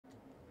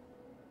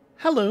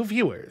Hello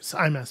viewers,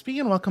 I'm SB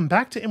and welcome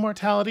back to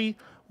Immortality,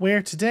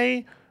 where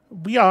today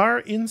we are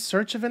in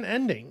search of an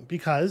ending,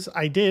 because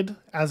I did,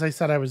 as I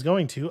said I was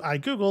going to, I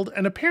googled,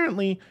 and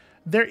apparently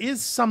there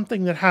is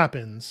something that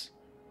happens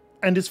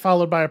and is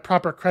followed by a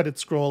proper credit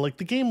scroll. Like,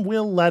 the game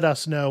will let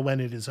us know when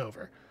it is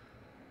over.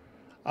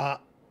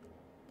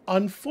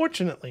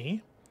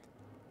 Unfortunately,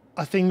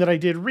 a thing that I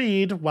did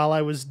read while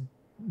I was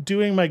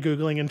doing my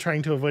Googling and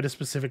trying to avoid a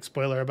specific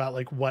spoiler about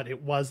like what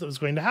it was that was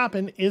going to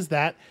happen is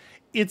that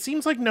it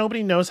seems like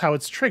nobody knows how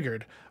it's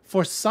triggered.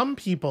 For some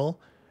people,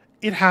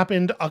 it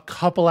happened a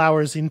couple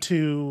hours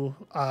into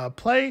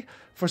play.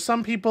 For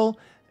some people,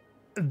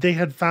 they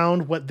had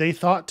found what they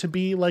thought to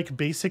be like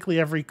basically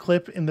every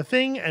clip in the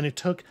thing, and it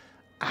took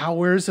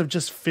hours of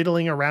just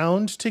fiddling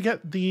around to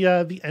get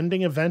the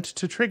ending event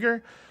to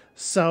trigger.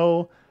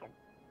 So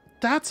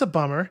that's a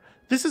bummer.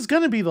 This is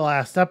going to be the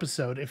last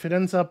episode. If it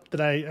ends up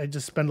that I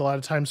just spend a lot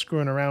of time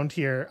screwing around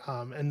here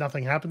and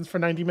nothing happens for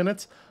 90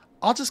 minutes,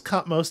 I'll just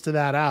cut most of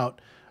that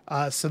out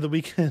so that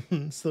we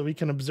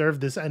can observe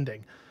this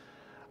ending.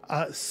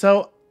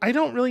 So I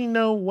don't really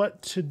know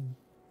what to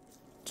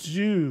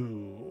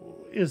do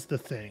is the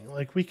thing.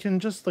 Like, we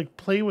can just like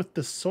play with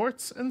the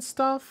sorts and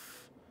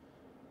stuff.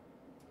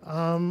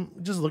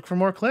 Just look for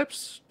more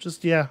clips.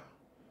 Just, yeah.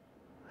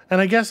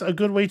 And I guess a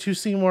good way to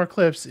see more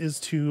clips is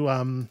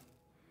to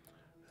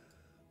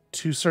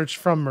search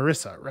from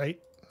Marissa, right?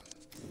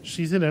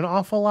 She's in an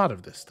awful lot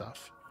of this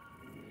stuff.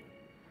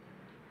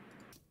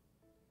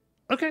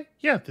 Okay,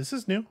 yeah, this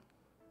is new.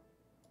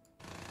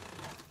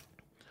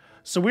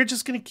 So we're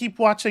just going to keep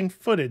watching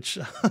footage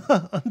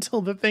until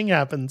the thing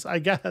happens, I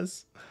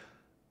guess.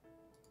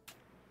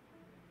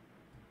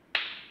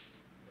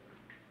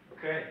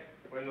 Okay,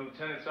 we're in the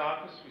lieutenant's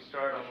office. We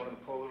start on one of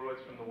the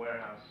Polaroids from the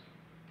warehouse.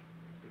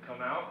 We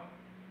come out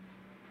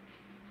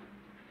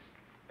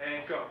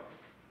and go.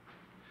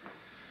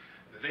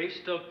 They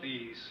stuck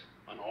these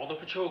on all the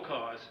patrol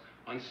cars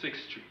on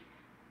 6th Street.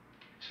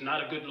 It's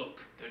not a good look.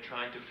 They're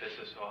trying to piss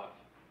us off.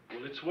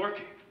 Well, it's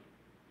working.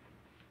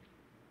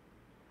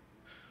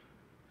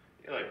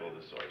 You like all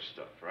this art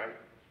stuff, right?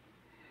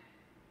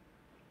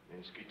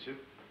 Minsky, too?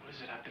 What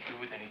does it have to do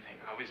with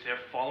anything? I was there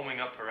following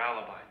up her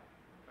alibi.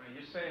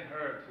 You're saying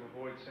her to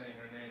avoid saying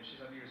her name. She's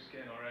under your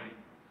skin already.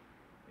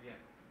 Yeah.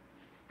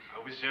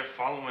 I was there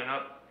following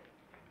up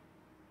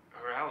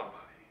her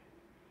alibi.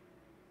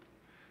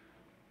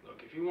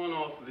 Look, if you want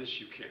off of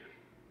this, you can.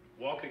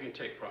 Walker can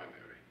take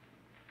primary.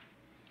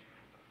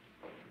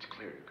 It's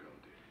clear the girl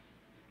did.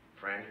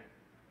 Franny,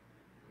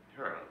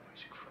 her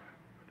alibi's crap.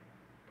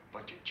 A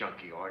bunch of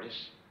junkie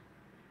artists.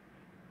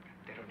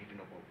 They don't even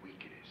know what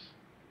week it is.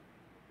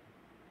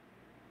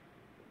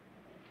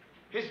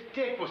 His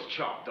dick was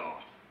chopped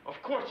off.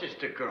 Of course it's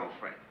the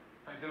girlfriend.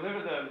 I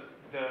deliver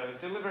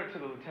deliver it to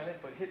the lieutenant,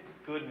 but hit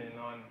Goodman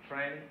on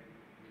Franny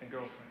and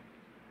girlfriend.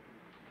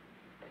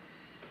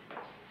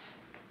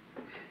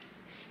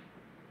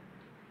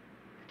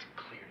 It's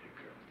clear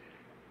the girl did it.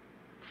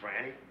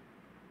 Franny?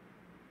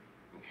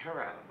 I mean,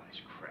 her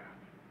alibi's crap.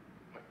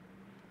 What,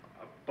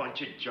 a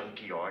bunch of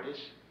junkie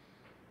artists?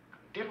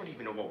 They don't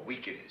even know what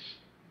week it is.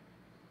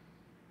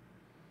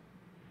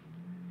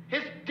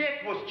 His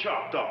dick was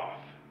chopped off.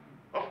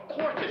 Of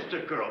course it's the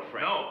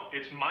girlfriend. No,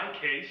 it's my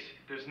case.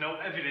 There's no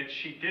evidence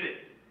she did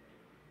it.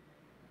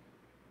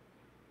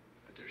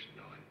 But there's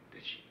none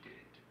that she did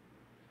it.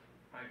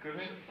 All right,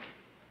 Goodman,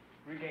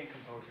 regain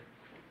composure.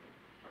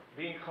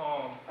 Being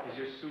calm is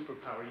your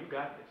superpower. You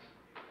got this.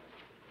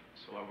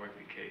 So I work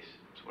the case.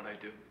 It's what I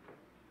do.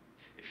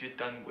 If you're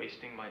done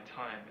wasting my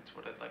time, it's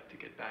what I'd like to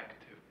get back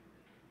to.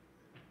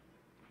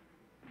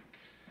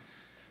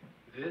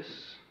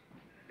 This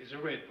is a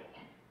red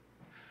ball.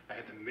 I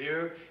had the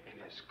mayor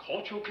and his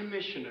cultural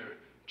commissioner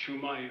chew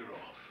my ear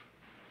off.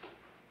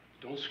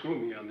 Don't screw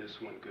me on this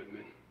one,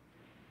 Goodman.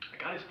 I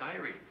got his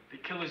diary. The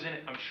killer's in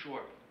it, I'm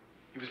sure.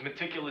 He was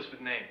meticulous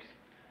with names.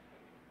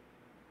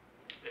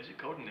 There's a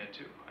code in there,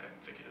 too. I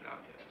haven't figured it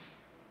out yet.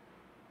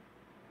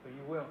 But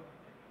you will.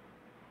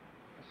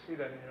 I see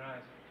that in your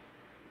eyes.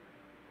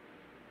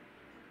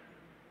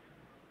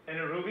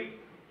 Enter Ruby.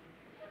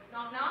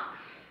 Knock, knock.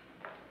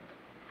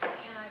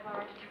 Can I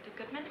borrow Detective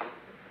Goodman?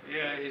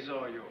 Yeah, he's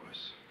all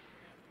yours.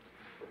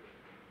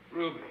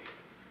 Ruby,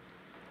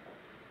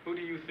 who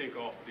do you think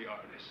off the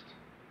artist?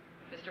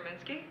 Mr.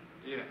 Minsky?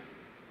 Yeah.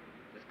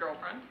 His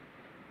girlfriend?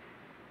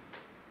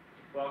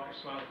 Walker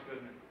smiles at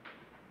Goodman.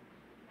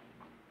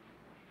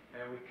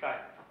 And we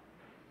cut.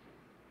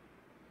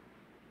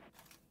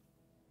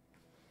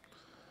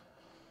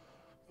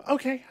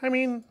 Okay, I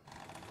mean,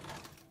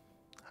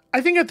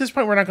 I think at this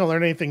point we're not going to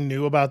learn anything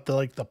new about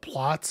the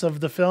plots of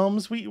the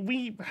films.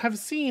 We have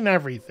seen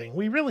everything.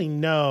 We really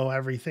know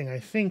everything I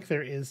think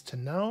there is to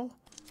know.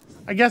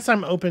 I guess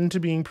I'm open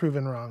to being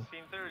proven wrong.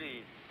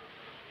 15:30.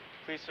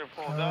 Police are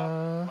pulled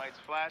up. Lights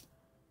flash.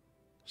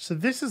 So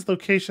this is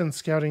location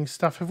scouting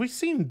stuff. Have we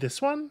seen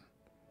this one?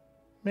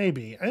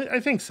 Maybe.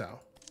 I think so.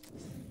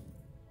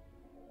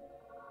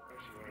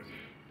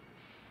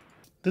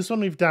 This one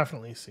we've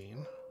definitely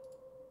seen.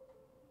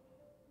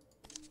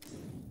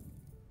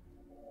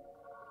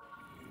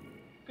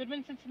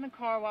 Goodman sits in the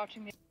car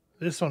watching the...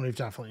 This one we've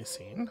definitely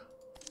seen.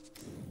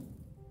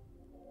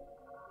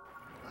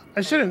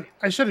 I should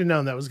have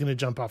known that was going to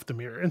jump off the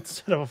mirror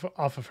instead of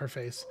off of her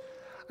face.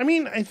 I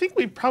mean, I think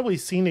we've probably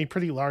seen a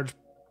pretty large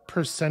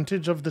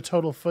percentage of the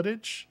total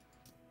footage.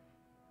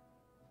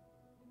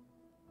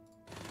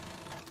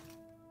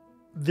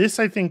 This,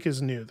 I think, is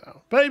new,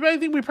 though. But I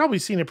think we've probably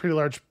seen a pretty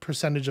large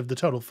percentage of the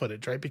total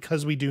footage, right?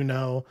 Because we do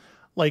know,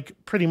 like,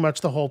 pretty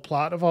much the whole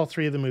plot of all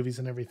three of the movies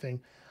and everything.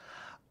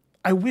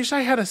 I wish I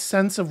had a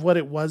sense of what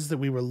it was that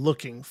we were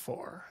looking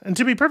for. And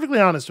to be perfectly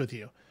honest with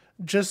you,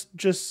 just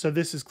so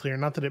this is clear,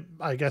 not that it,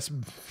 I guess,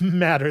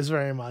 matters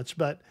very much,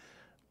 but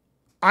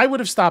I would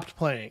have stopped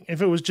playing.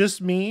 If it was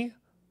just me,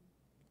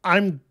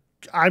 I'm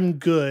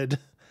good.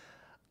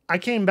 I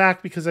came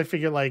back because I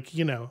figured, like,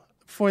 you know,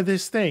 for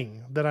this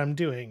thing that I'm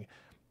doing,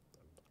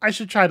 I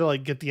should try to,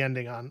 like, get the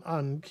ending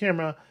on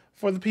camera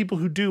for the people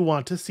who do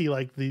want to see,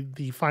 like,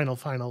 the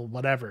final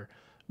whatever.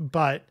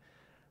 But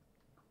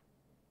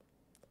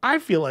I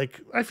feel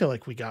like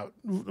we got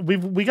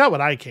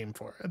what I came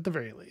for at the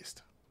very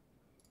least.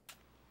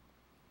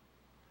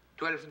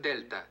 12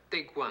 Delta,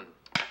 take one.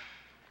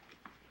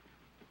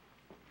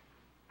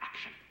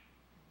 Action.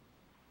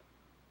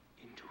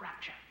 Into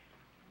rapture.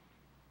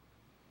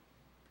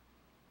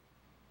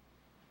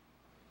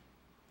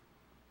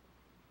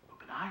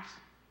 Open eyes.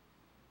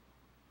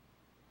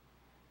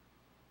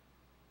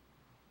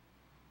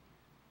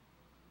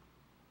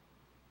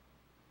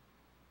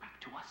 Back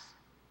to us.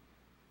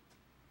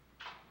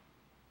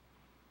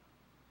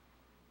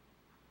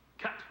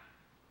 Cut.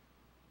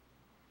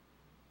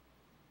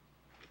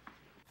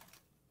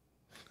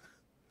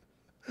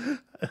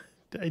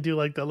 I do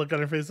like that look on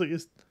her face. Like,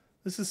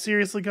 this is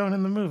seriously going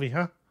in the movie,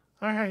 huh?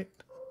 All right.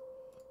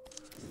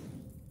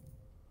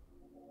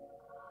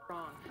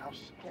 Wrong.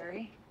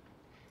 Gary?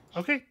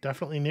 Okay,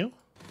 definitely new.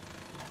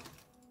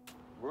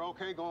 We're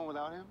okay going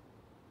without him?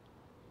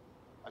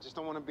 I just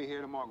don't want to be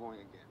here tomorrow going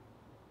again.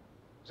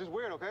 It's just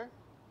weird, okay?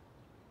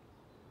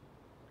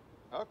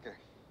 Okay.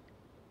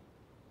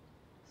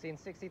 Scene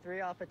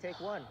 63 off at take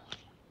one.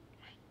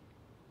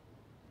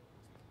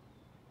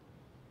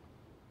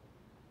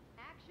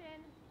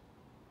 Action.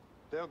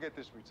 They'll get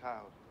this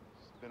retiled.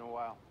 It's been a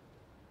while.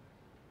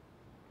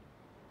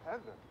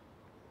 Heather,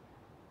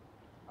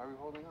 how are you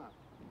holding on?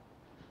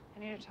 I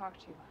need to talk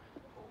to you.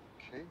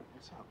 Okay,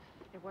 what's up?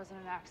 It wasn't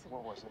an accident.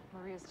 What was it?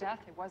 Maria's death,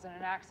 it wasn't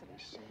an accident.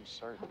 You seem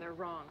certain. Oh, they're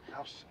wrong.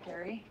 How so?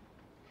 Gary,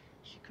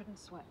 she couldn't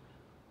swim.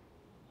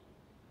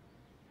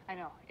 I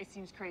know, it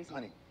seems crazy.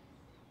 Honey,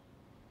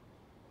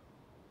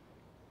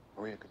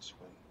 Maria could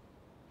swim.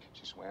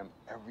 She swam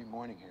every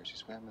morning here. She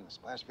swam in the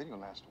splash video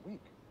last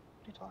week.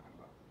 What are you talking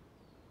about?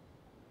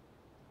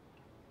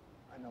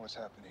 I know what's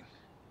happening.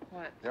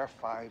 What? There are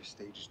 5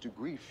 stages to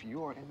grief.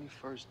 You are in the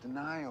first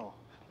denial.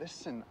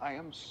 Listen, I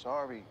am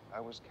sorry I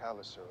was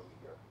callous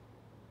earlier.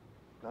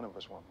 None of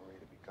us want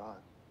Maria to be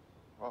gone.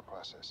 We're all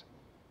processing.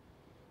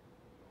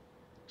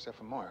 Except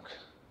for Mark.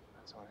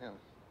 That's on him.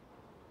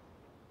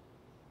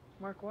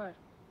 Mark what?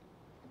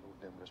 He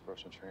moved in with his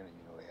personal trainer.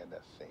 You know, they had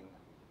that thing.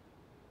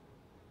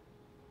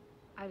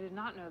 I did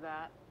not know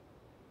that.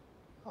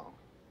 Oh.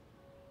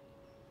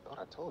 Thought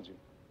I told you.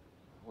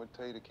 I would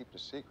tell you to keep the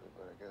secret,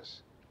 but I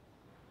guess...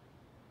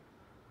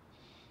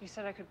 You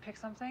said I could pick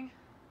something?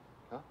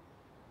 Huh?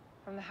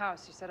 From the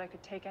house, you said I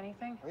could take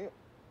anything? Oh, yeah.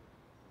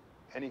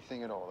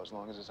 Anything at all, as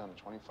long as it's under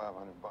 $2,500.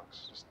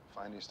 Just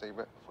find the estate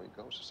rep before you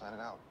go, so sign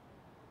it out.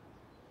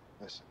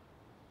 Listen,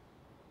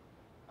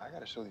 I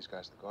gotta show these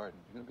guys the garden.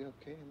 You gonna be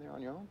okay in there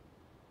on your own?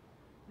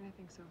 I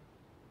think so.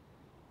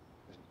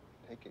 Listen,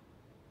 take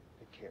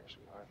care,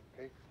 sweetheart,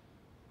 okay?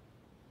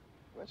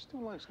 Let's do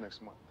lunch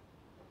next month.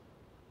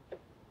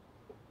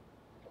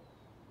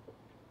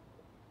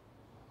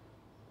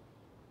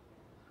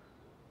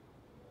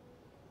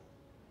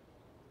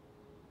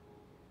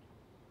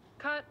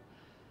 Cut.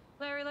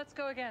 Larry, let's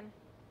go again.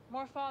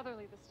 More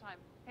fatherly this time.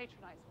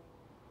 Patronize me.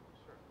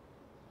 Sure.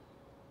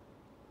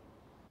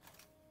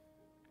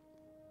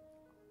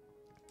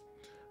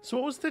 So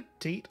what was the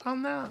date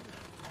on that?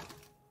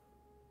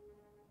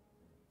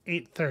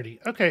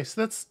 8:30. Okay,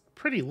 so that's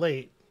pretty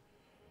late.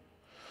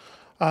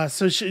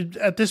 So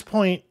at this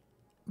point,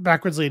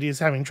 Backwards Lady is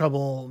having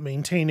trouble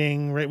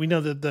maintaining, right? We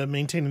know that the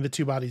maintaining the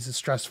 2 bodies is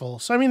stressful.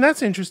 So, I mean,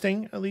 that's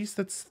interesting. At least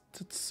that's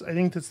I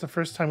think that's the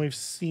first time we've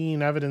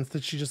seen evidence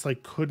that she just,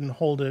 like, couldn't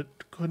hold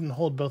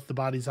both the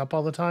bodies up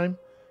all the time.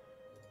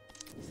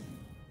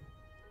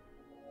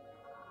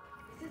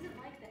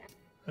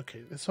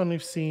 Okay, this one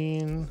we've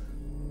seen.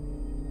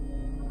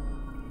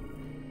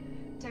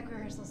 Tech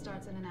rehearsal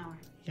starts in an hour.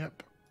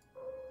 Yep.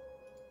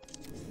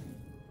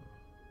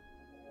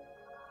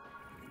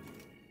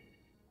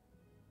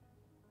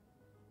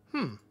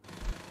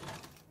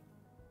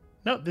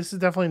 No, this is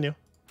definitely new.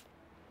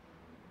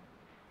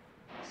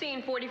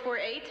 Scene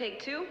 44A, take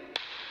 2.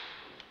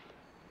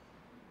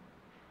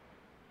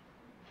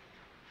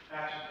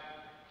 Action.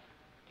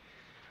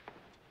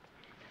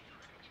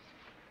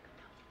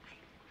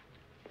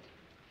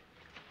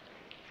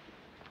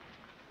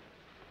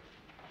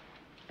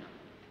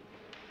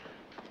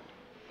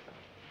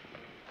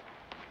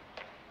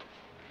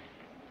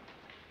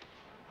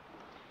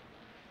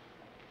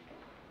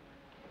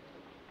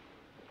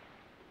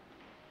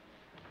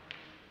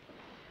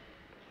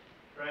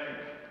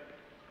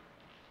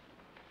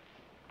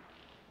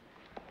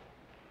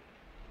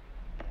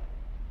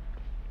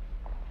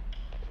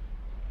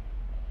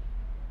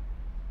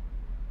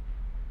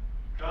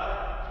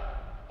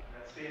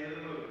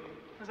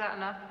 that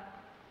enough?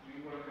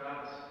 You were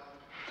gods.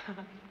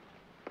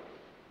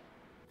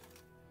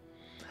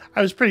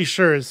 I was pretty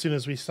sure as soon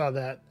as we saw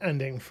that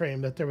ending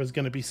frame that there was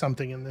going to be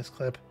something in this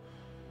clip.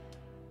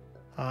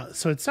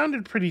 So it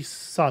sounded pretty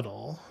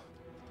subtle.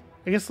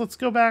 I guess let's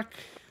go back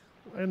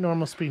at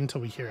normal speed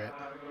until we hear it.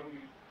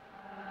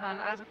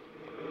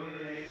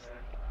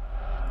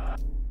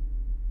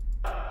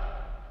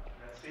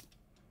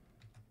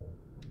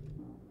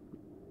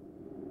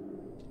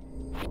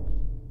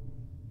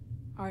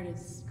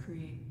 Artists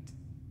create,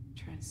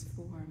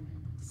 transform,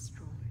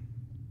 destroy.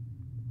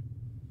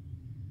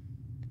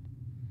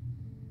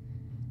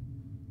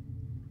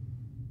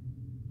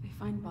 They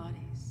find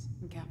bodies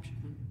and capture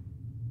them,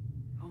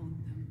 own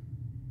them,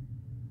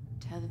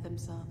 tether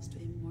themselves to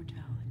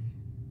immortality.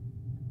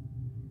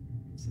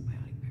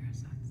 Symbiotic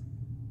parasites.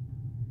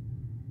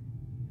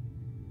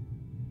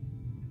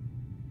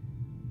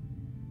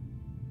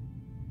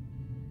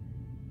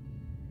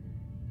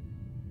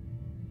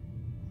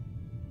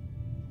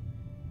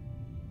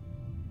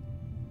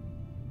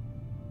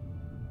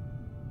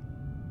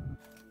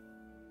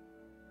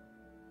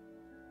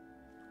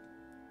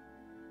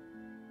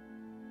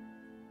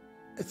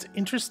 It's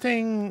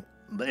interesting.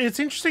 It's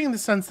interesting in the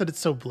sense that it's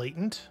so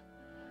blatant.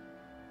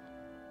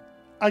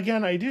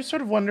 Again, I do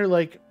sort of wonder,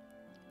 like,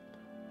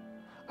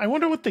 I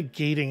wonder what the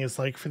gating is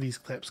like for these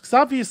clips. Because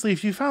obviously,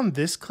 if you found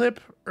this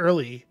clip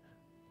early,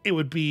 it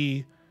would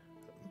be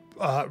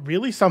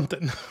really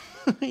something.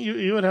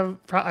 you would have,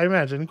 I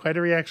imagine, quite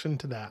a reaction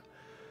to that.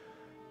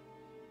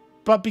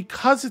 But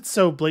because it's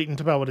so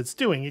blatant about what it's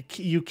doing,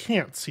 you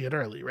can't see it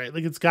early, right?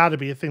 Like, it's got to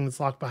be a thing that's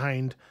locked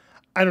behind,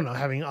 I don't know,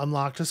 having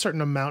unlocked a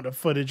certain amount of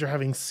footage or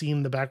having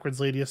seen the backwards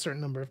lady a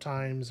certain number of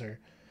times. Or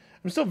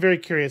I'm still very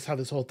curious how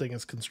this whole thing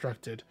is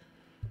constructed.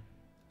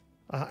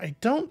 I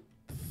don't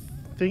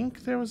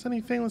think there was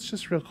anything. Let's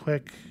just real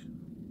quick.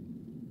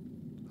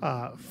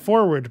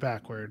 Forward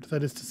backward.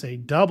 That is to say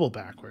double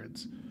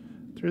backwards.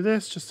 Through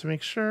this just to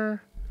make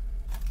sure.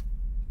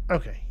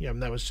 Okay, yeah,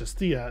 that was just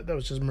the that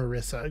was just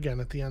Marissa again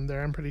at the end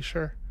there, I'm pretty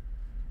sure.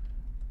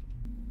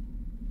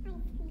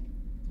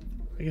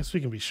 I guess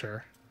we can be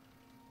sure.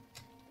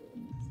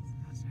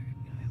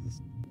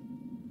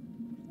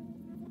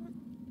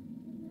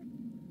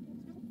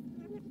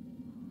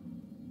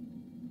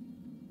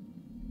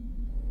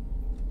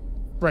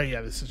 Right,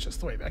 yeah, this is just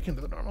the way back into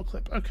the normal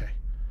clip. Okay.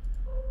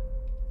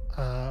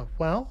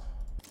 Well.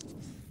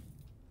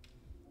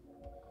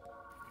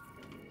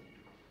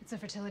 It's a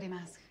fertility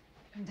mask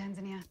from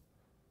Tanzania.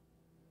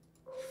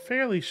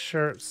 Fairly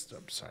sure.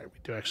 I'm sorry, we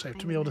do actually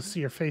have to be able to see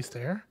your face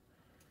there.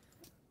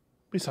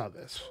 We saw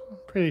this. I'm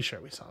pretty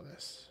sure we saw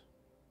this.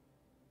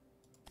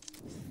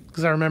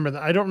 Because I remember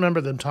that. I don't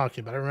remember them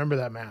talking, but I remember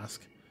that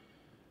mask.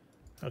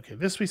 Okay,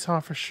 this we saw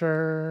for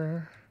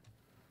sure.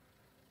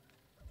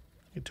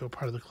 Get to a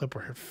part of the clip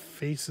where her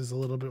face is a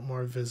little bit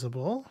more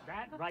visible.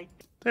 That right.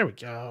 There we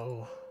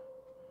go.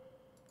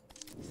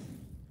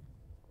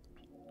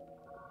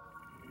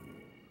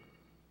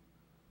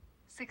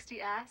 $60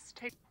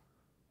 take.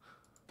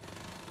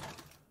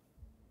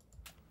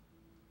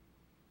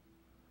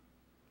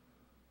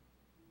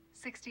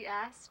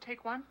 $60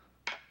 take one.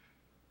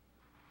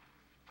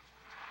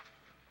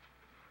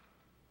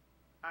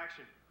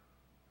 Action.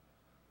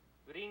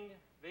 Ring,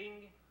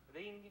 ring,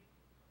 ring.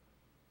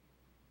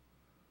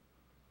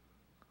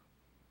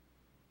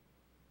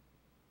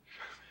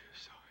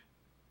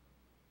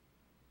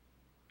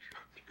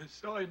 A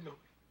sign, Lord.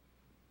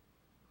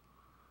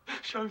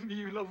 Show me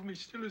you love me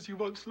still as you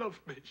once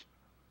loved me.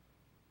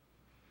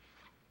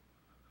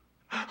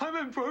 I'm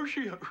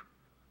Ambrosio,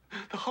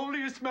 the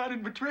holiest man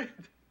in Madrid.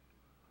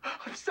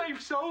 I've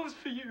saved souls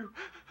for you.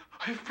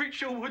 I've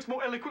preached your words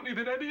more eloquently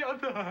than any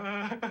other.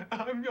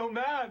 I'm your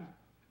man.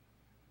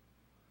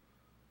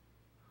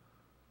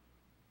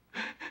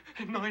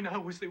 In 9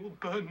 hours, they will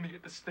burn me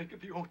at the stake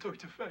of the Auto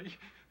de Fe.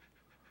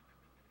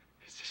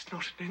 Is this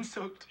not an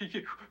insult to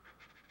you?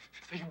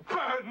 They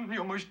burn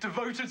your most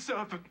devoted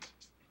servant.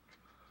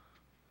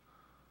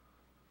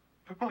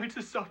 Am I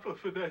to suffer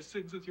for their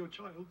sins as your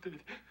child did?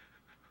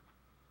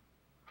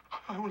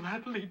 I will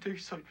happily do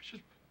so.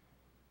 Just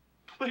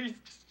please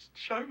just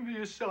show me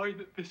a sign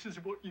that this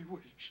is what you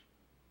wish.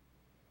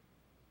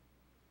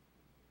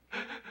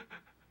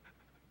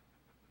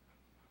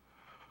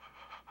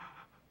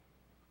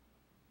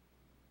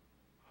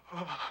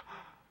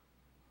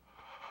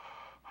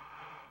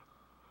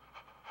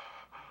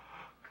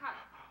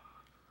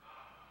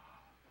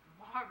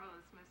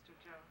 Marvelous, Mr.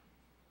 Jones.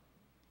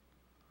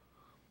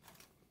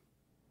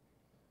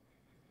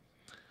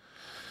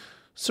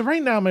 So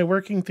right now, my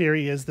working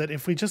theory is that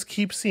if we just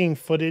keep seeing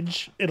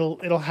footage, it'll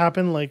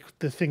happen. Like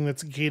the thing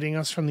that's gating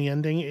us from the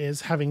ending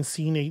is having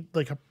seen a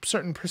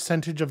certain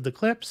percentage of the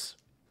clips.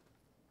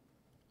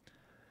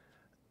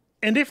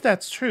 And if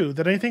that's true,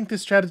 then I think the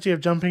strategy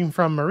of jumping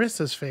from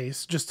Marissa's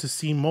face just to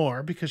see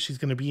more, because she's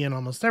going to be in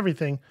almost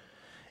everything,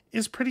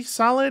 is pretty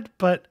solid.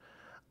 But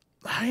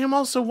I am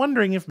also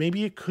wondering if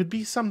maybe it could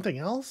be something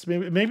else.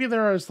 Maybe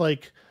there is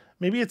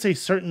maybe it's a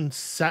certain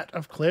set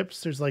of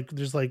clips. There's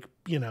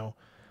you know,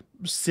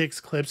 6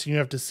 clips and you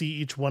have to see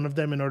each one of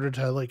them in order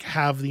to like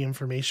have the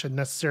information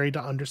necessary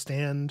to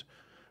understand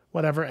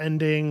whatever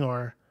ending,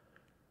 or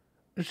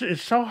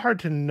it's so hard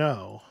to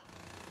know.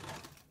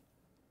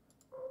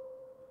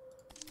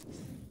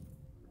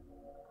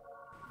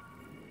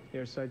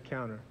 Near side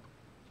counter.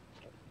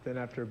 Then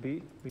after a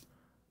beat,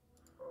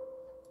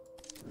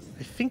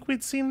 I think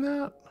we'd seen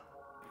that.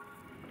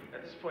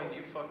 At this point,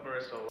 you fuck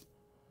Marissa.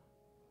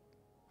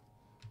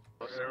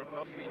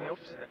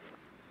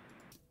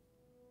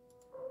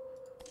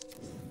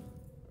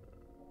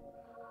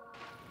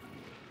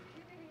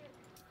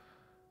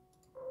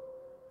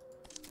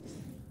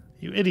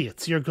 You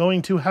idiots, you're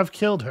going to have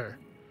killed her.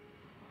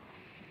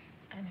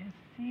 And his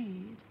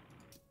seed.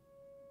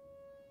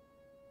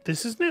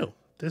 This is new.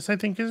 This, I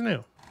think, is new.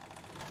 Mr.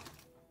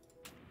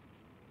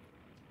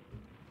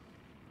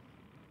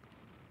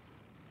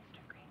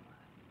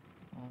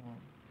 Greenwood.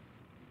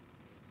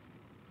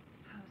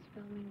 How's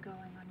filming going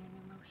on your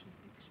new motion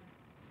picture?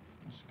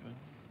 That's good.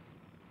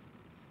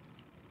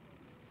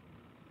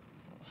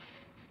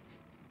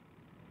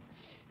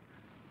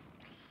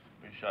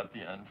 We shot the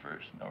end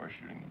first, now we're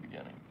shooting the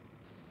beginning.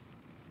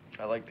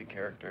 I like the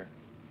character.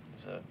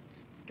 He's a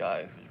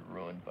guy who's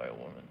ruined by a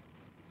woman.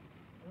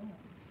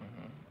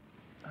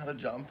 How did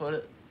John put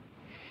it?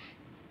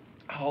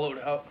 Hollowed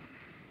out.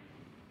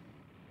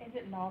 Is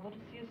it novel to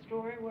see a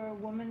story where a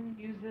woman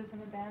uses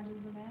and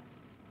abandons a man?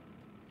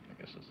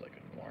 I guess it's like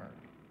a noir.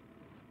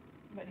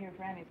 But here,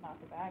 Franny's not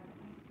the bad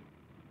woman.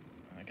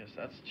 I guess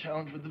that's the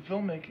challenge with the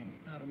filmmaking.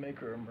 How to make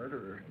her a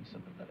murderer and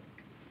sympathetic.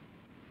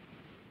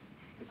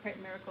 The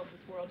great miracle of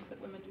this world is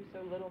that women do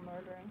so little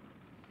murdering.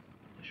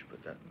 They should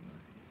put that in the movie.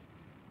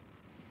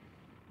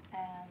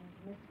 And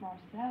Miss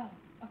Marcel,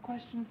 a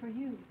question for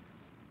you.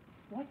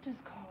 What does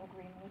Carl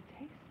Greenwood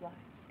taste like?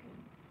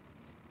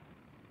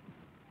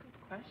 Good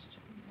question.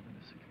 That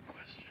is a good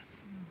question.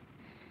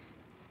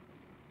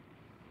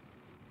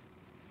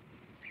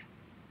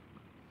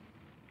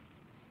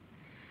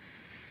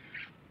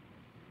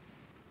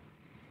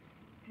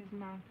 His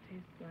mouth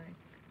tastes like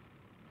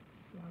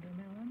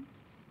watermelon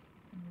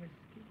and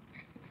whiskey.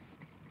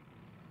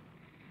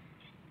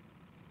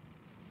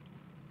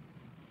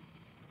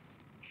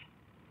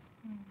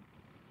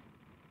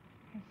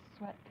 His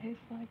sweat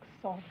tastes like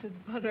salted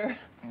butter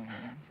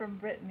from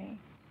Brittany.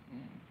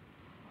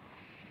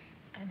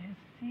 And his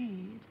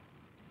seed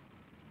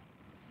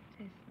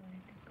tastes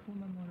like a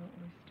Kumamoto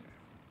oyster,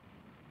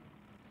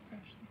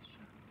 freshly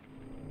shot.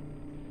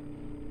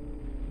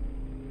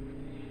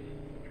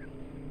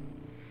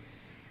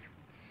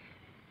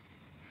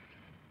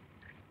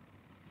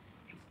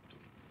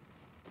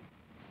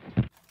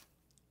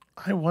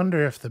 I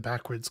wonder if the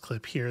backwards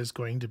clip here is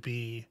going to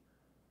be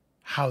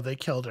how they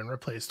killed and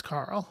replaced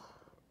Carl.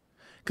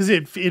 Because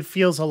it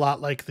feels a lot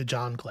like the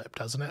John clip,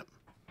 doesn't it?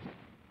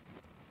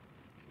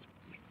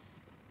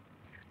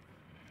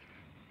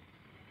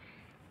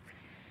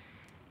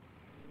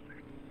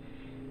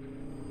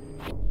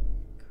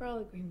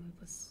 Carl Greenwood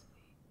was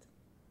sweet.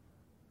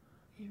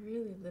 He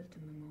really lived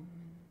in the moment,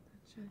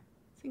 which I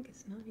think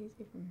is not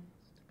easy for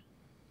most.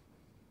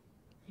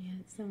 He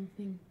had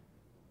something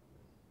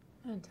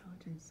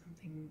intelligent,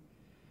 something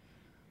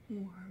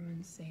warm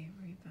and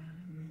savory about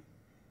him.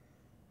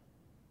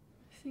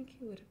 I think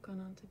he would have gone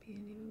on to be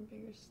an even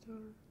bigger star.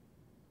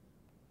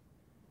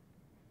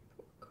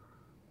 Poor Carl.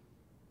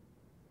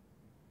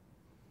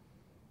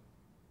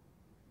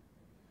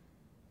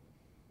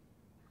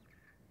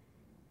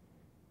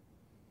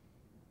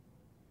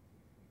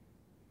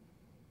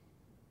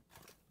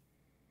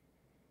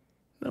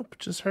 Nope,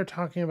 just her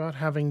talking about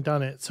having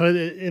done it. So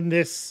in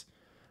this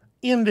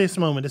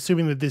moment,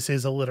 assuming that this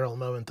is a literal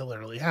moment that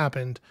literally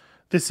happened,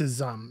 this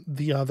is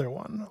the other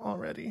one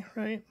already,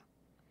 right?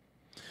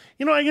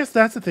 You know, I guess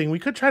that's the thing. We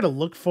could try to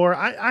look for...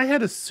 I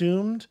had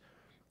assumed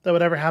that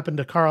whatever happened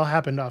to Carl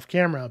happened off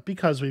camera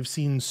because we've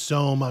seen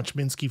so much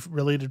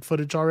Minsky-related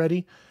footage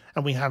already,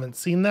 and we haven't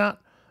seen that.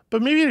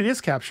 But maybe it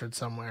is captured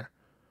somewhere.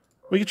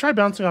 We could try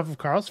bouncing off of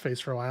Carl's face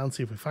for a while and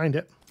see if we find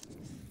it.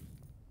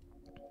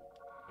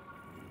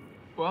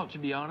 Well, to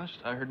be honest,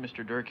 I heard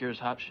Mr. Dirk here's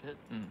hot shit.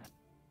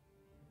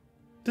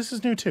 This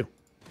is new too.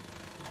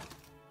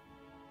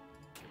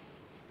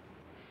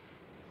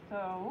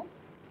 So,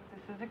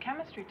 this is a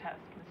chemistry test,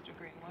 Mr.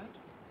 Greenwood.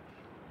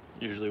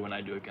 Usually when I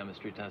do a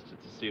chemistry test,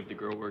 it's to see if the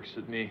girl works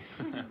with me.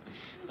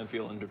 I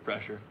feel under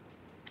pressure.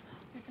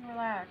 You can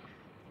relax.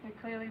 You're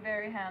clearly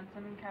very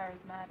handsome and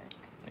charismatic.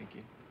 Thank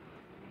you.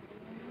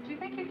 Do you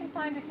think you can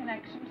find a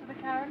connection to the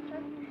character?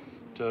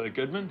 To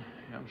Goodman?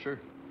 Yeah, I'm sure.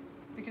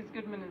 Because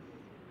Goodman is...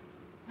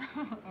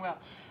 well,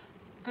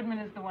 Goodman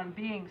is the one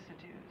being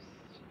seduced.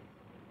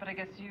 But I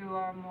guess you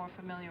are more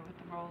familiar with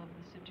the role of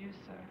the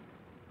seducer.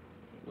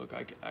 Look,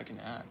 I can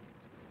act.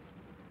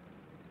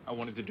 I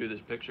wanted to do this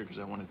picture because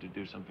I wanted to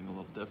do something a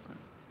little different.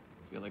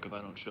 I feel like if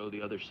I don't show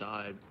the other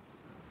side,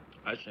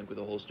 I sink with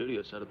the whole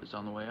studio setup that's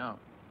on the way out.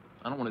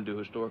 I don't want to do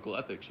historical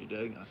epics, you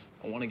dig?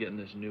 I want to get in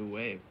this new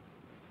wave.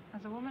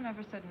 Has a woman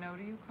ever said no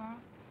to you, Carl?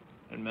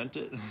 And meant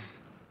it?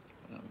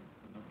 No,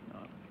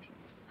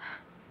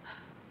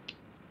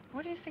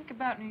 What do you think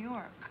about New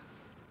York?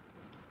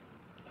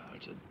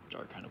 It's a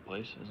dark kind of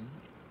place, isn't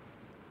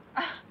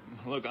it?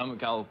 Look, I'm a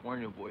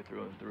California boy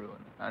through and through,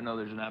 and I know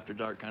there's an after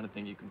dark kind of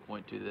thing you can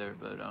point to there,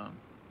 but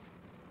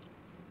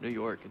New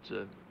York, it's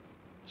a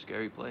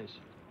scary place.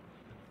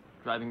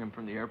 Driving in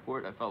from the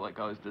airport, I felt like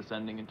I was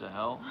descending into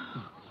hell.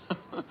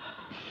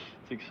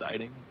 It's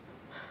exciting.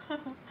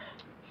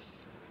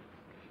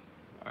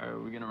 Are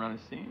we gonna run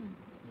a scene?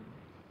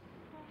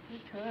 We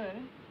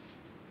could.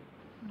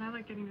 But I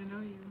like getting to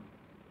know you.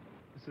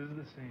 This is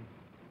the scene.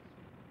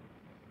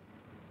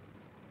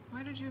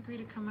 Why did you agree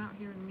to come out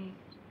here and meet?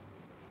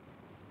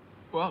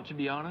 Well, to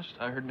be honest,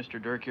 I heard Mr.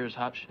 Dirk here's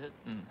hot shit,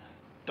 and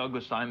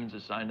Douglas Simons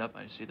has signed up.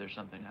 I see there's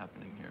something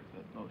happening here,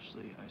 but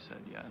mostly I said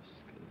yes,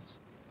 because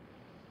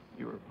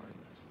you were a part of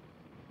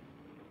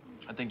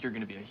this. I think you're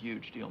going to be a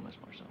huge deal, Miss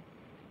Marcel.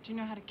 Do you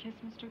know how to kiss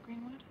Mr.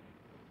 Greenwood?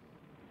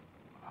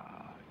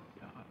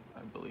 Yeah,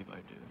 I believe I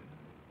do.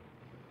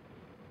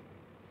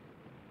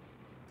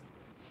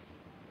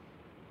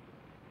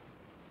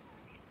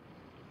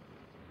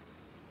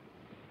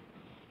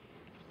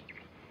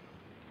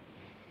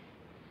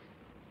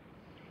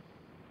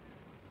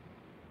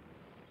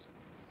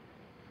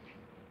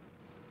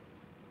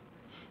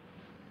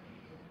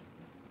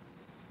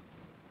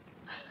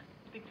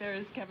 I think there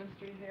is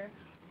chemistry here.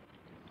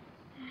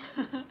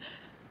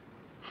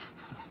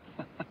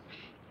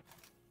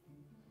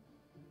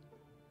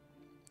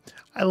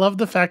 I love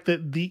the fact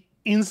that the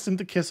instant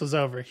the kiss was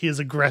over, he is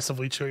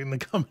aggressively chewing the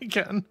gum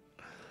again.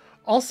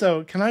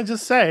 Also, can I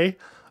just say,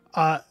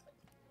 to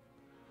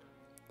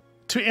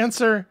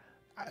answer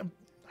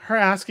her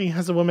asking,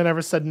 has a woman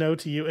ever said no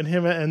to you, and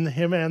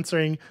him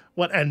answering,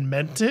 what, and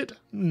meant it?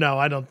 No,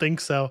 I don't think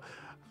so.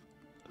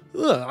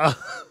 Ugh.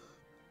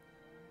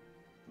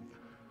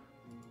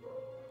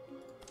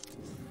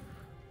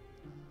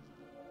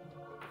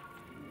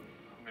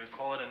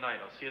 Call it a night.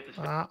 I'll see you at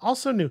the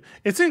Also new.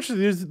 It's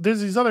interesting.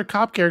 There's these other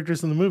cop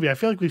characters in the movie. I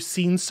feel like we've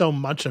seen so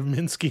much of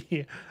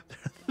Minsky.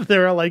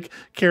 There are like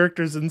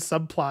characters and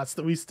subplots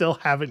that we still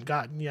haven't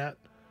gotten yet.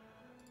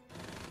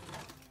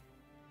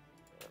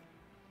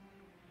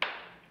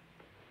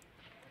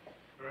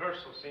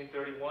 Rehearsal, scene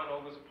 31,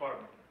 Olga's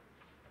apartment.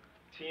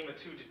 Team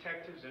of 2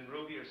 detectives and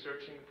Ruby are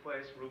searching the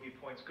place. Ruby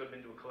points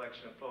Goodman to a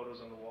collection of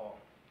photos on the wall.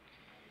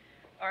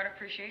 Art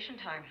appreciation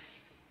time.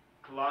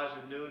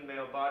 Collage of nude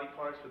male body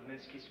parts with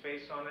Minsky's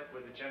face on it,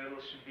 where the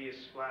genitals should be a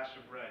splash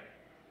of red.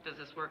 Does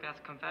this work as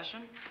a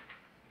confession?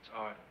 It's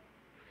art.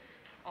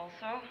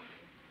 Also,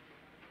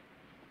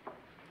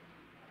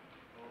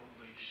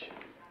 Holy shit.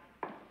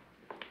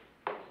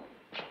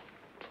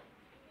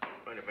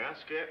 Find a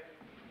basket.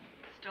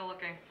 still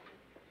looking.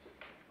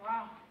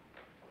 Wow.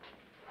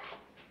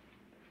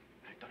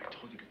 I thought I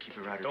told you to keep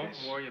her out of Don't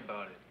this. worry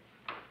about it.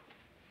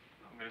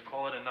 I'm gonna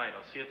call it a night.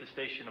 I'll see you at the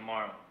station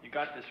tomorrow. You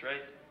got this,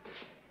 right?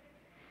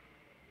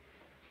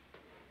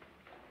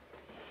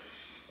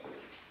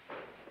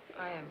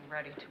 I am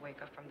ready to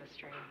wake up from this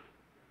dream.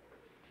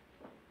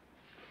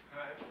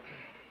 All right.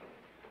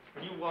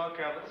 When you walk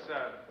out, let's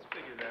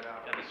figure that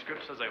out. Yeah, the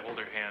script says I hold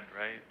her hand,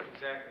 right?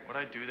 Exactly. Would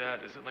I do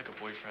that? Is it like a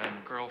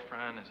boyfriend,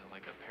 girlfriend? Is it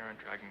like a parent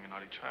dragging a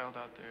naughty child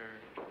out there?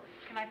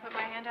 Can I put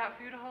my hand out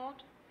for you to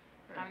hold?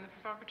 I'm the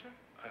provocateur.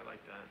 I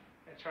like that.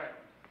 That's right.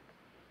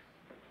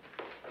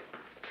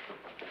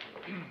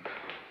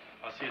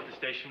 I'll see you at the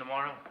station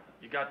tomorrow.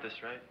 You got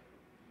this, right?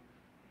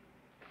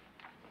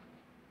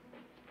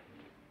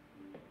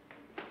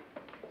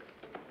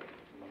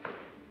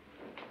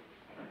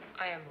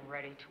 I am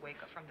ready to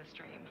wake up from this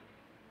dream.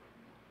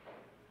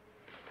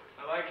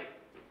 I like it.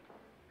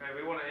 All right,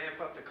 we want to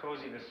amp up the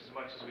coziness as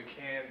much as we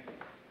can.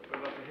 We're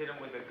about to hit him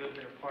with a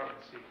Goodman apartment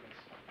sequence.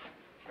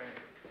 Right.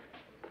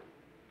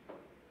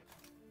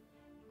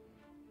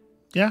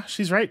 Yeah,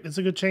 she's right. It's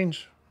a good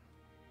change.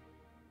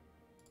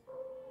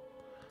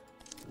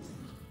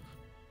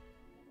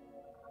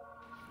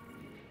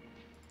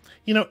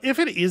 You know, if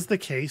it is the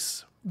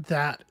case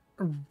that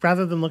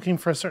rather than looking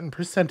for a certain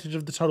percentage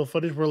of the total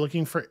footage, we're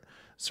looking for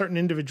certain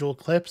individual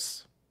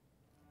clips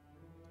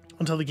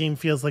until the game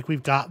feels like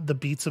we've got the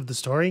beats of the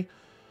story,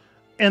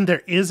 and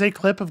there is a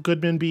clip of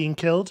Goodman being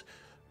killed,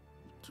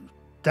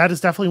 that is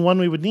definitely one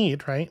we would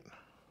need, right?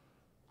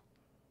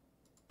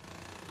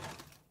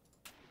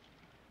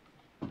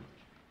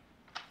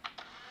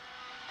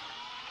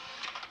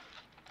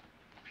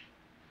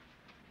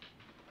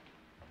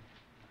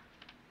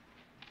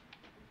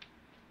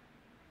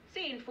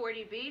 Scene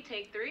 40B,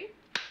 take 3.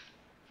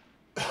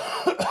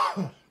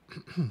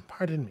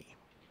 Pardon me.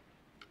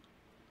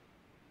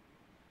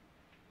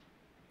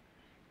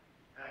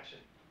 Action.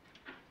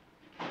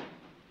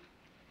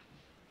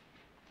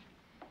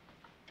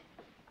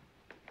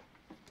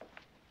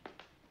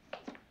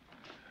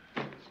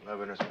 Some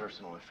evidence,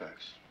 personal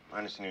effects.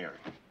 Minus an earring.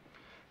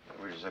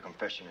 There's a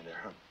confession in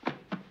there, huh?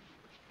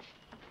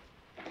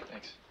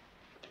 Thanks.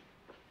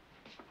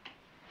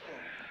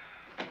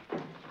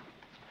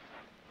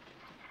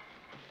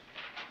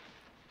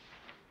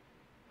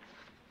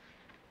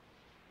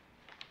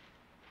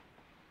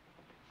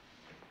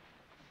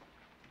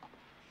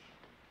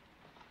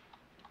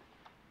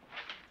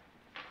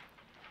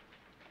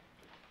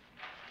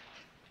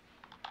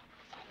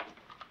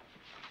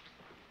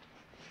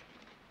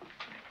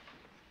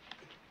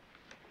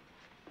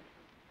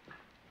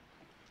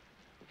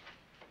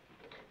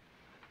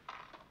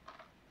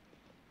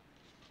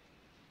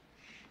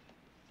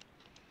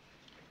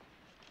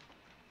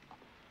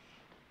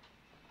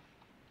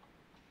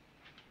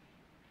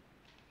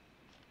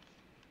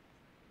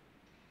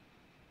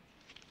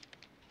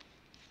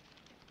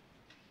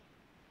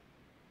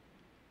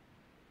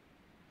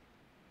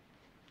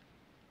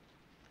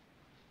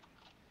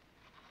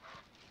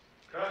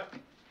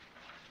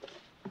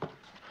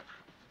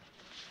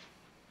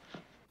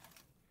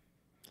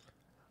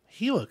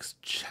 He looks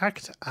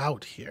checked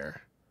out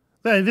here.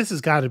 This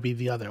has got to be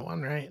the other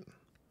one, right?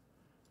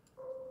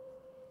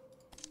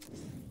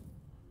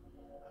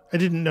 I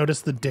didn't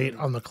notice the date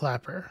on the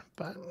clapper,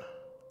 but... I'm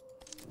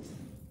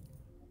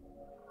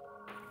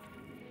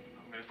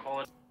gonna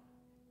call it.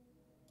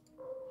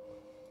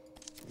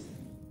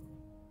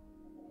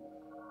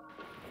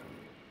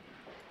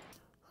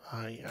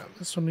 Yeah,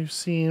 this one we've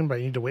seen, but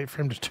I need to wait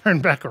for him to turn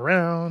back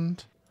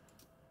around.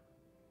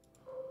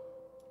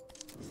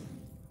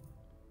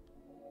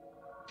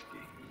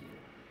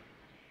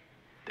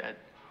 Dead.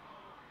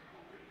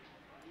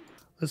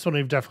 This one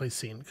we've definitely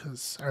seen,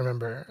 because I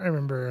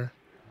remember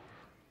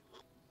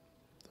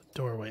the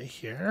doorway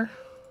here.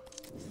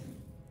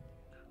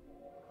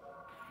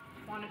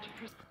 Wanted to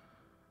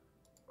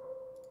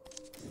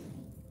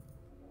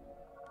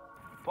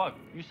Fuck,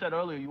 you said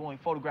earlier you only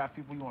photograph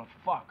people you want to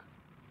fuck.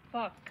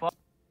 fuck.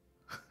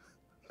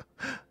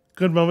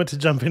 Good moment to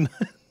jump in,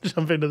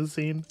 jump into the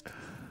scene.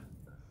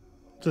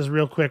 Just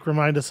real quick,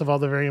 remind us of all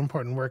the very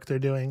important work they're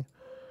doing.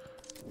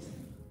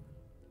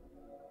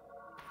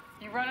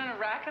 You running a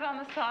racket on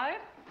the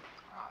side?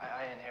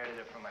 I inherited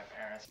it from my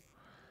parents.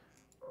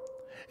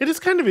 It is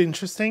kind of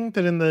interesting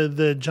that in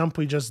the jump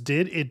we just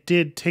did, it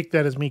did take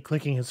that as me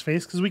clicking his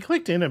face, because we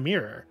clicked in a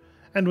mirror,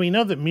 and we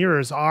know that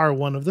mirrors are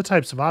one of the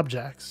types of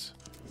objects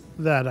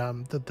that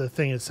that the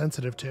thing is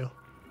sensitive to.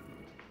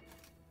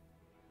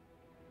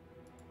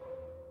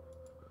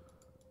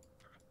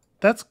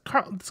 That's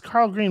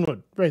Carl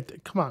Greenwood right there.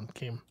 Come on,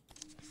 Keem.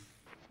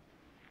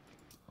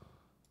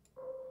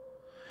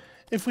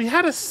 If we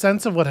had a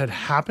sense of what had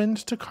happened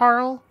to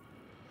Carl,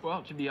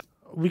 Well, to be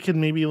we could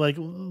maybe like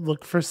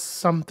look for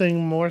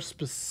something more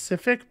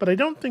specific, but I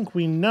don't think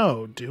we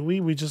know, do we?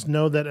 We just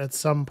know that at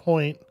some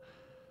point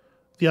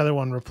the other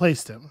one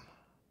replaced him.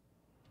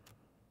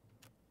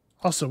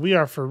 Also, we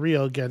are for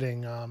real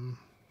getting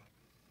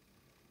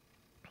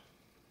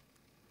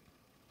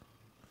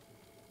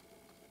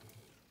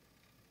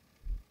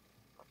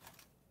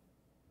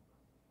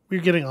we're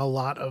getting a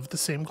lot of the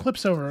same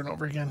clips over and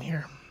over again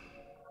here.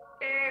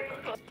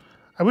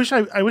 I wish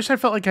I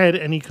felt like I had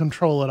any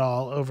control at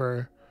all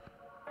over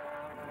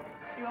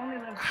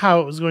how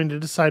it was going to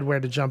decide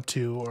where to jump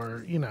to,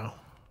 or, you know.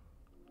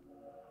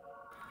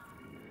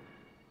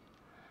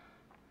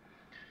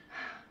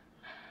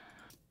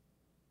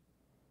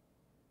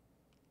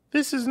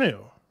 This is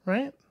new,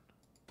 right?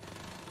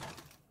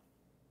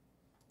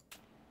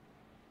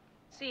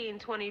 Scene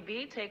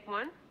 20B, take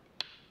one.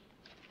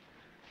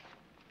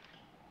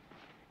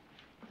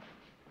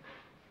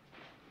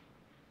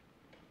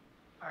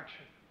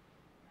 Action.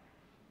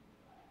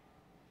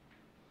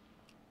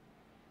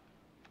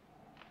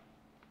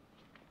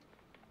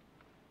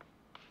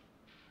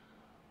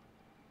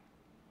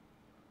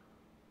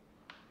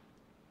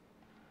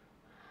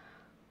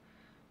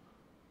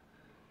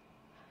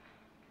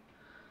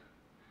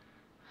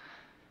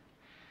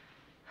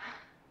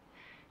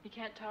 You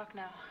can't talk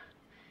now.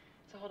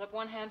 So hold up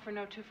one hand for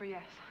no, two for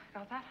yes.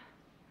 Got that?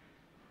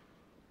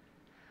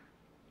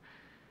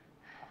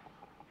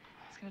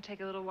 It's gonna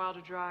take a little while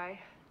to dry.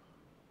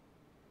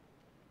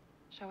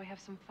 Shall we have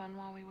some fun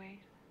while we wait?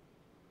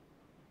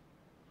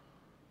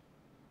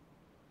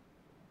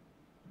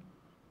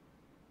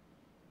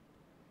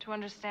 To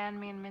understand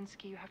me and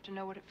Minsky, you have to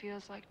know what it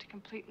feels like to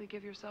completely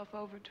give yourself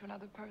over to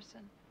another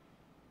person.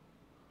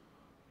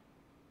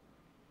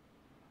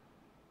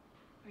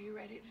 Are you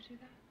ready to do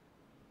that?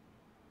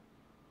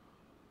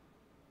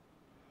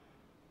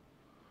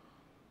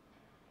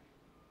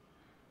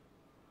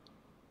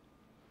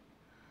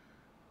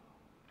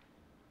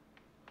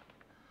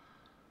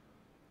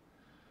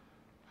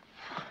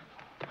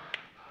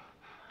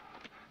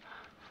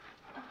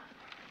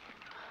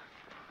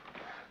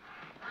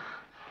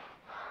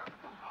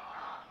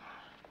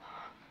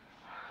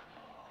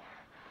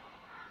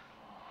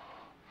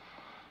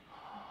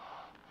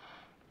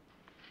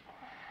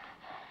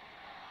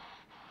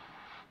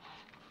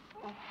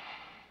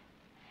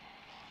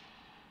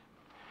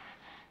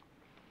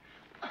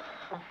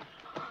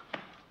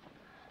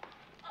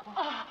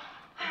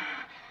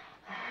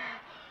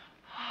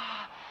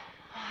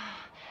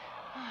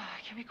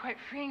 It can be quite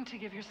freeing to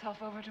give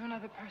yourself over to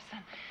another person.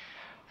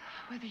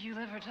 Whether you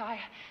live or die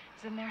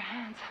is in their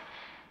hands.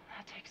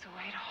 That takes a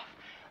weight off.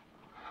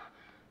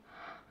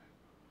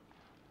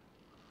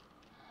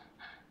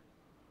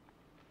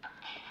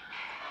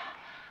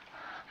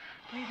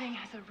 Breathing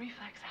is a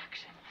reflex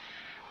action.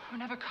 We're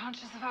never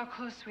conscious of how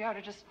close we are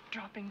to just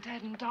dropping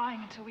dead and dying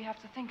until we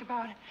have to think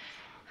about it.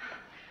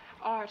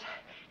 Art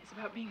is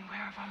about being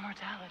aware of our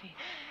mortality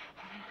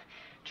and then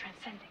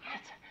transcending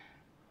it.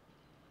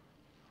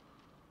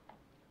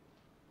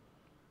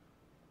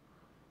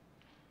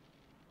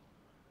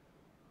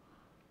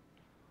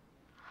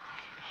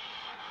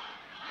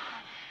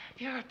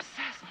 You're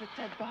obsessed with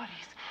dead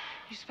bodies.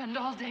 You spend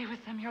all day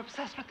with them. You're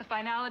obsessed with the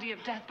finality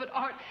of death, but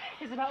art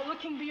is about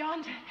looking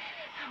beyond it.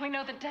 We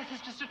know that death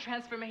is just a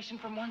transformation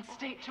from one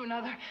state to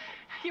another.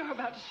 You're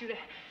about to shoot a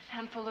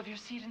handful of your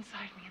seed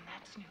inside me, and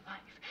that's new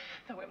life,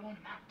 though it won't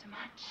amount to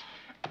much.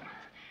 The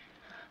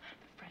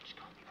French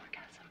call the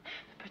orgasm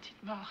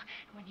Well,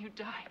 when you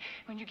die,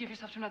 when you give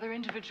yourself to another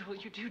individual,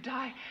 you do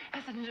die.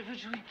 As an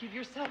individual, you give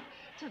yourself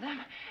to them.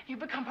 You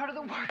become part of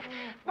the work,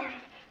 part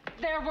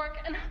of their work,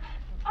 and...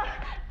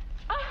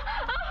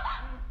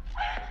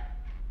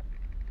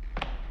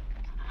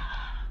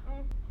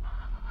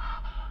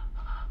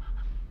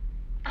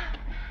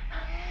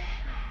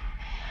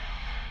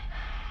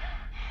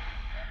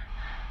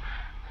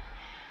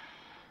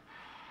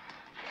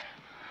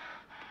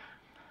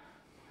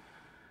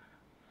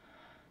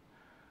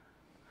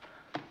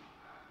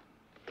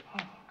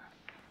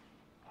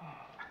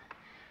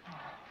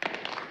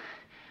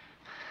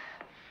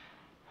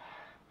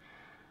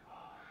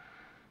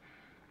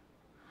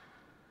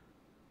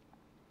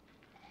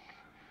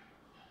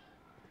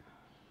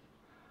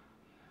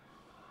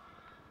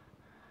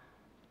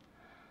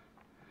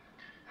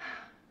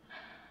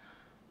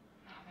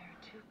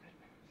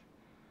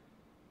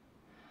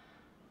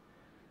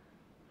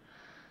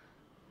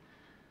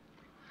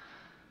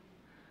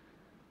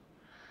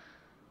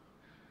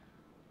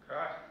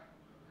 God,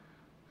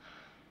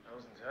 that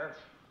was intense.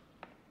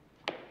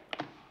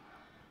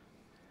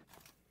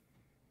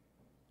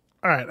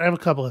 All right, I have a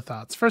couple of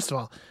thoughts. First of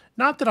all,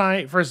 not that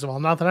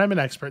I'm an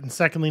expert, and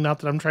secondly, not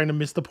that I'm trying to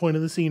miss the point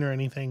of the scene or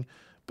anything,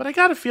 but I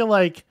gotta feel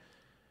like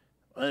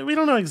we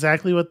don't know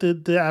exactly what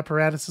the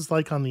apparatus is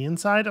like on the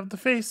inside of the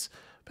face,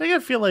 but I gotta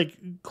feel like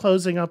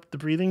closing up the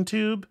breathing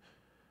tube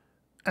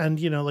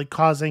and, you know, like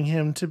causing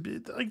him to be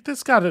like,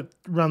 this gotta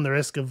run the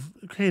risk of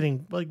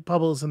creating like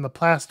bubbles in the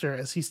plaster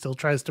as he still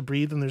tries to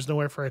breathe and there's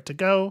nowhere for it to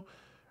go,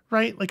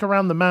 right? Like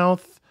around the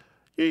mouth.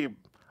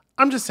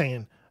 I'm just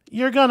saying,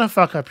 you're gonna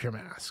fuck up your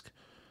mask.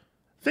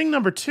 Thing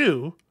number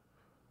two,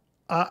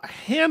 a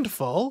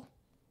handful,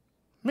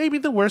 maybe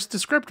the worst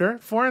descriptor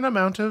for an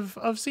amount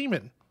of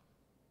semen.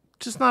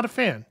 Just not a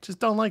fan. Just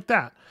don't like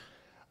that.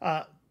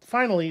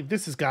 Finally,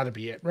 this has got to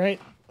be it,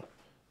 right?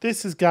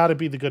 This has got to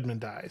be the Goodman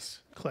dies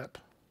clip.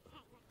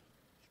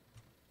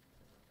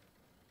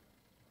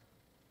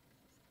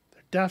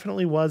 There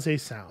definitely was a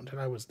sound, and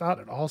I was not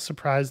at all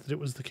surprised that it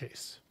was the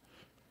case.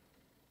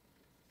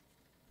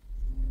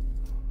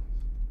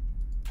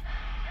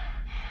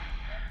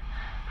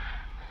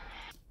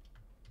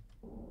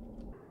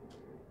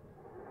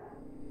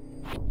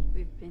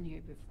 We've been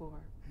here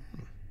before.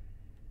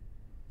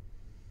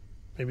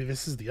 Maybe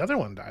this is the other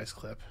one dies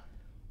clip.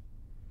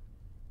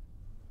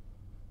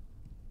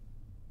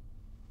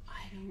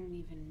 I don't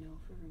even know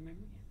if we're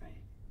remembering it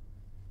right.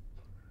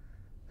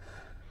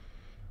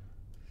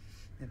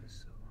 It was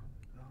so long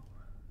ago.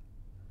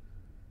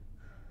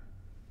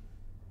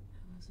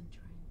 I wasn't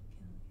trying to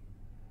kill you.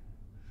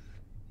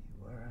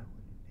 You were, I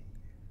wouldn't be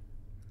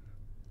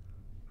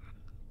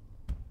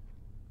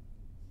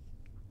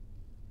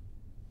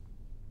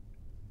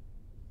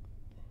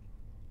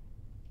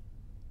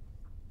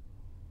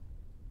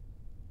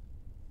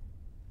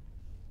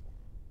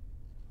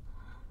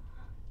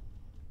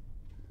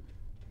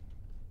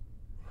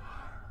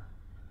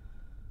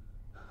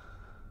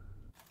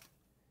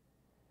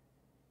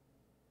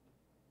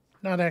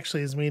Not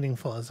actually as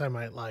meaningful as I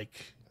might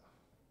like.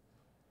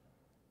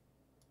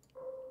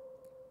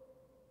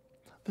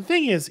 The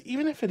thing is,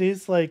 even if it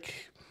is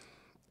like,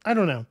 I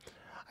don't know.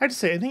 I just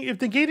say, I think if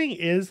the gating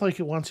is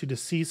like it wants you to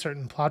see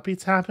certain plot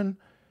beats happen,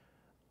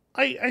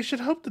 I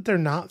should hope that they're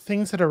not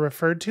things that are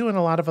referred to in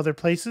a lot of other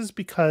places,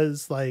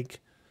 because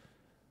like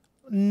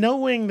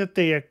knowing that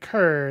they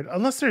occurred,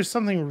 unless there's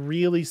something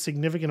really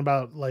significant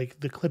about like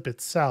the clip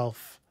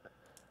itself,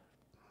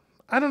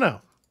 I don't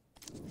know.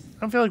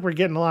 I feel like we're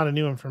getting a lot of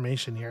new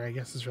information here, I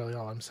guess is really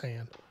all I'm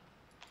saying.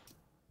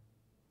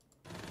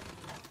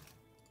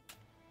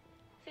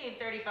 Scene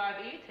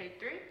 35E, take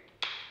 3.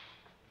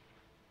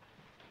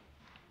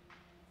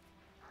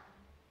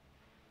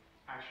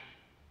 Action.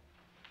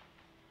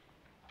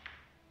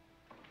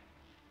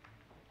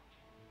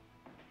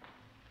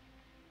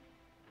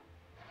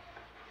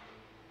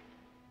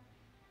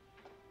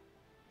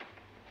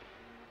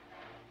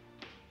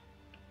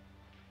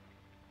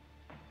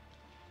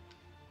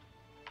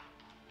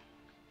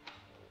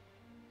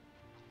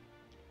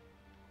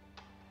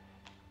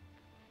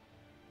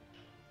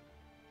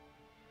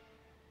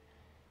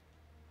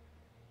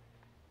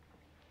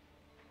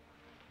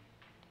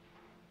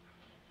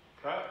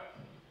 Cut.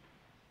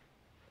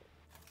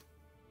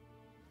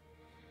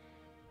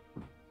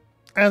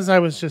 As I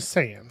was just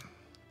saying,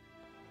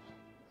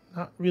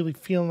 not really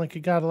feeling like I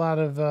got a lot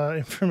of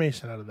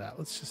information out of that.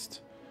 Let's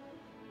just...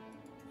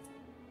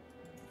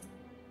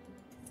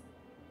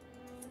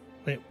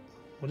 Wait,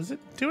 what is it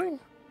doing?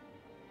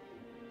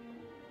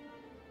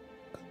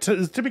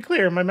 To be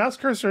clear, my mouse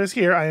cursor is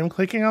here. I am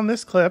clicking on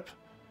this clip,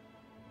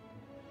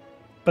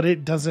 but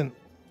it doesn't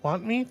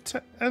want me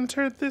to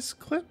enter this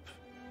clip?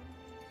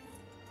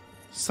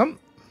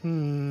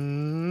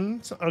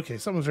 Okay,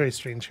 something's very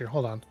strange here.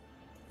 Hold on.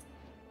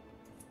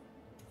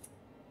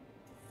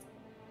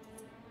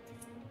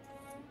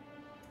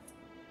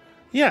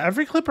 Yeah,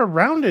 every clip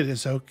around it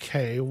is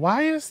okay.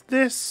 Why is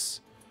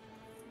this...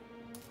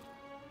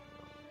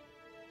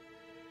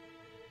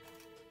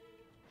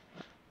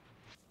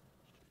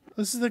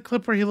 This is the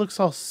clip where he looks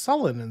all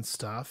sullen and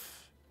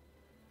stuff.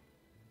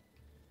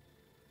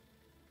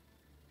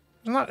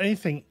 There's not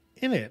anything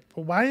in it,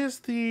 but why is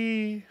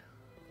the...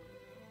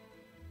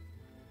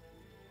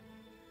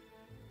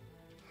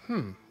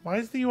 Why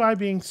is the UI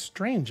being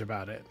strange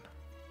about it?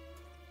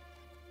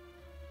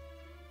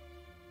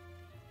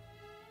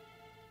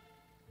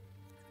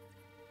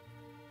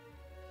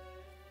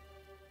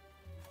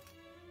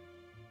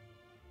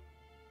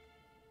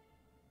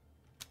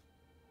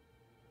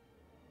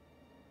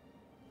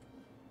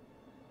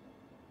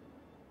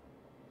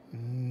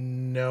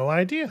 No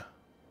idea.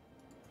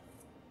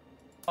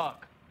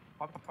 Fuck.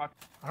 Fuck the fuck.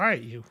 All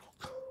right, you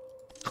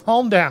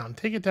calm down.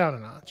 Take it down a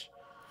notch.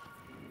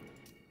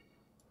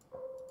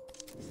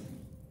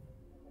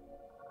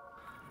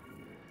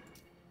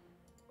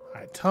 All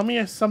right, tell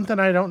me something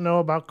I don't know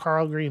about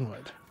Carl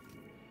Greenwood.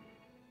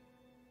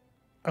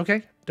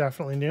 Okay,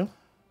 definitely new.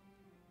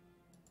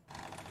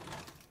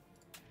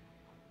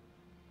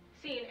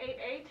 Scene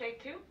 8A,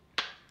 take 2.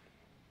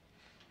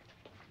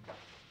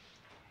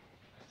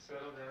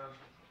 Settle down.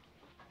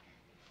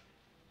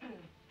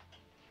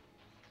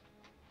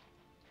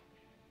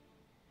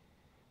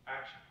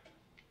 Action.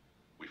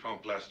 We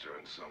found plaster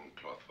and some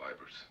cloth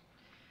fibers.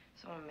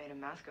 Someone made a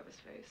mask of his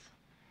face.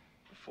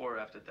 Before or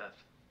after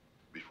death?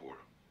 Before.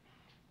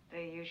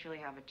 They usually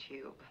have a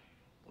tube.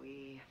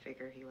 We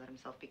figure he let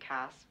himself be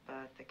cast,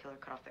 but the killer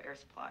cut off the air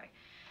supply.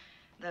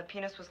 The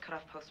penis was cut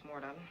off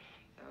post-mortem,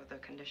 though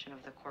the condition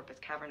of the corpus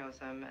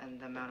cavernosum and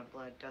the amount of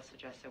blood does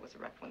suggest it was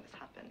erect when this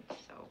happened,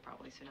 so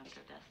probably soon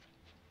after death.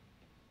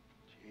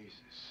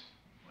 Jesus.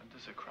 When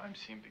does a crime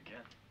scene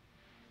begin?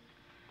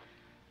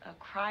 A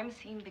crime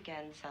scene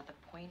begins at the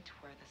point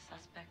where the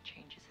suspect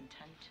changes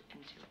intent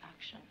into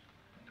action.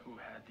 And who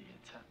had the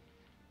intent?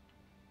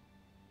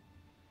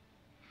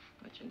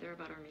 Much in there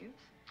about our muse?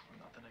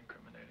 Nothing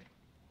incriminating.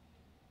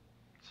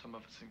 Some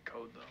of it's in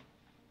code, though.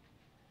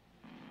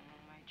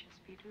 Might just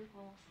be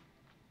doodles.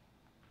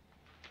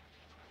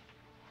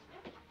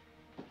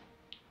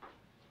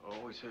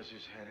 Always has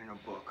his head in a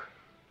book,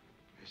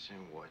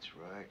 missing what's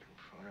right in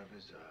front of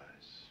his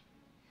eyes.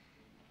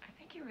 I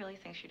think he really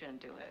thinks she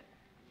didn't do it.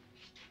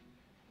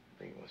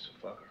 I think he wants to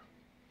fuck her.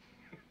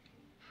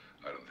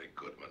 I don't think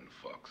Goodman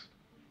fucks.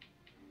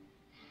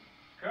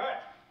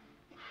 Cut!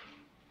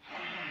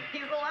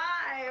 He's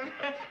alive!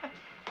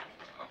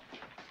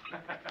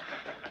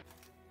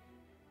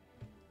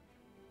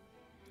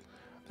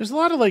 There's a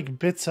lot of like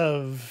bits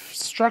of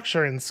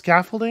structure and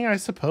scaffolding, I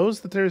suppose,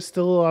 that there's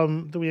still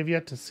that we have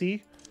yet to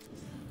see.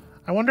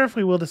 I wonder if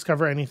we will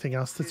discover anything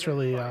else that's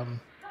really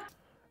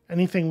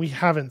anything we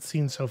haven't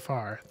seen so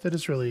far that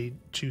is really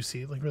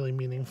juicy, like really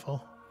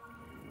meaningful.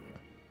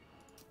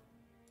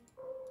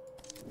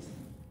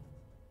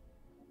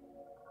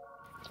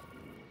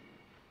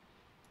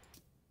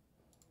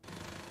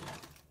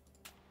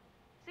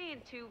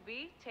 Scene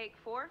 2B, take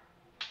 4.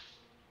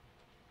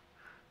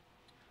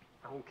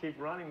 I will keep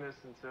running this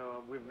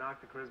until we've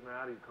knocked the charisma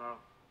out of you, Carl.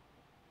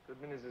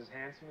 Goodman is as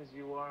handsome as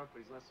you are,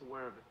 but he's less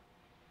aware of it.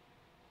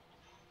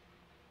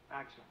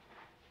 Action.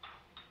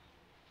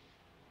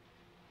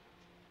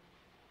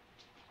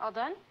 All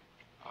done?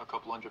 A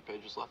couple 100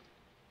 pages left.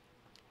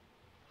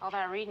 All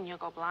that reading, you'll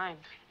go blind.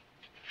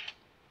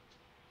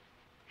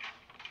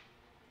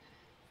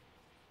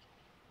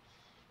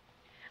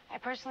 I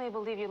personally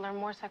believe you learn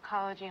more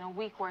psychology in a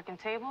week working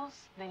tables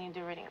than you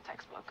do reading a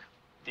textbook.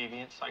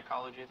 Deviant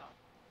psychology, though.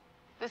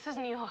 This is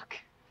New York.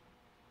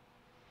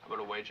 How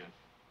about a wager?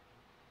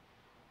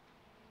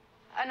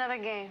 Another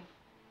game.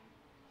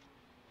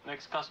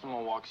 Next customer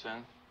walks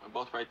in. We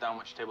both write down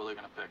which table they're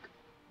gonna pick.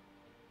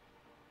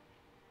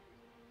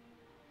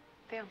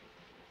 Deal.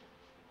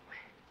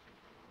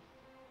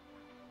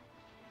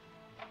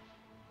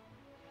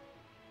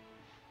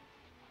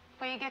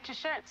 Where you get your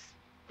shirts?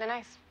 They're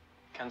nice.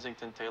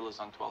 Kensington Taylor's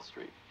on 12th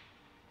Street.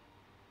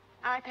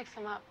 I picked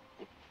some up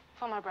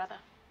for my brother.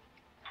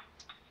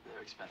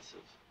 They're expensive.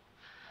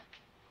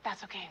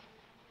 That's okay.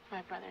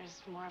 My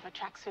brother's more of a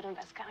tracksuit and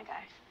vest kind of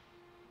guy.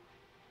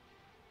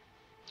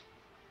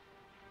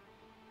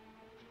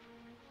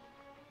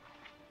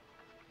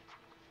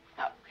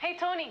 Oh, hey,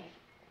 Tony.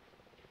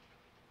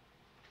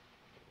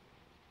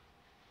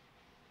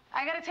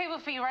 I got a table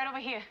for you right over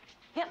here.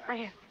 Yep, right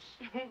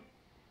here.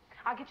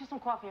 I'll get you some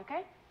coffee,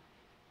 okay?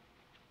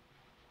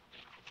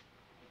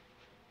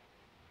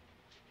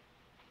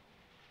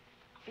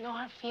 No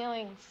hard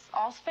feelings.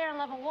 All's fair in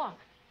love and war.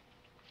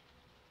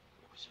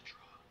 It was a draw.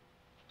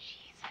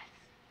 Jesus.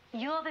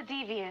 You're the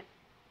deviant.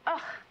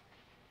 Ugh.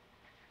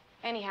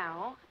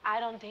 Anyhow, I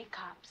don't date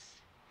cops.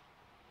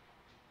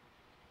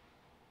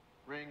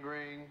 Ring,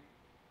 ring.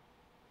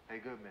 Hey,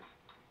 Goodman.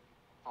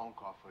 Phone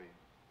call for you.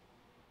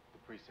 The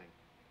precinct.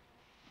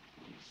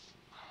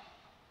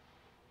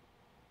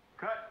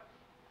 Cut.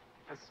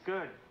 That's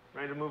good.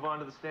 Ready to move on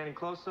to the standing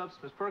close-ups?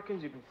 Miss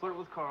Perkins, you can flirt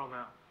with Carl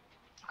now.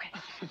 Okay.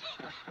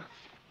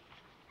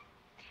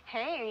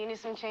 Hey, you need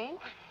some change?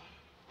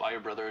 Buy your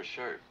brother a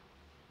shirt.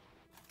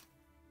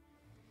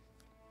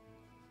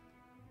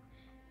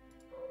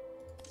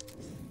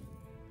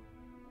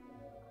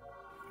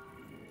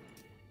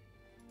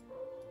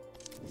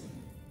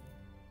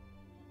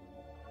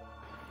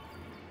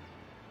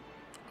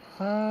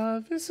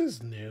 This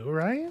is new,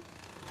 right?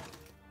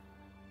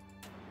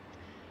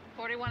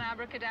 41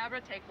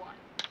 abracadabra, take one.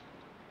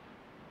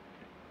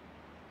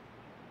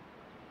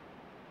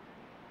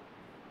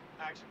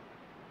 Action.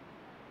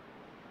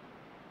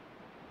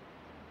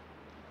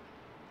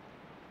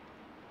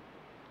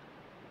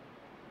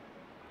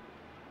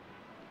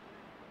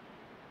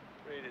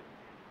 Read it.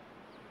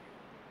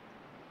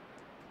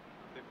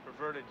 They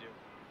perverted you.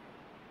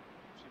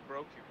 She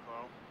broke you,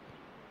 Carl.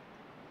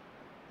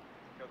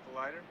 Got the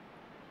lighter?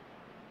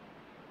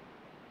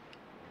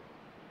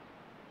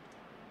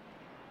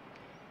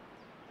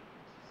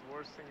 It's the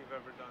worst thing you've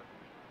ever done.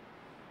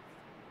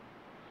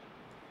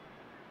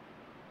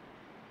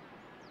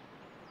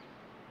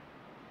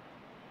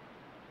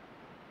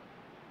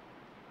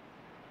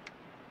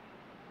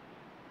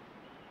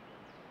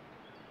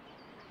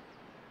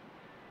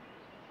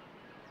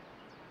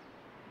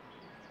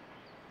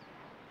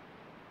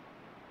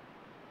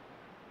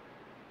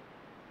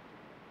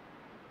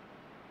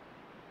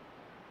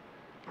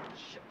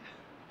 Shit.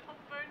 Don't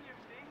burn your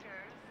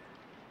fingers.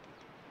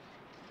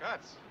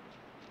 Guts.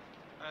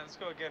 Let's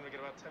go again. We got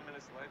about 10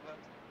 minutes of light left.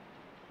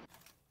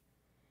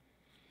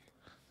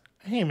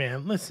 Hey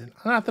man, listen,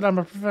 not that I'm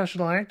a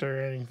professional actor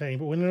or anything,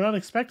 but when an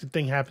unexpected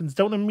thing happens,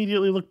 don't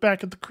immediately look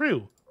back at the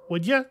crew,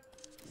 would ya?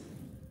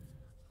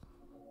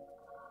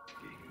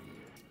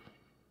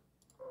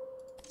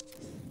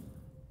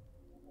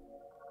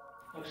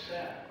 Oh,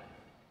 sad.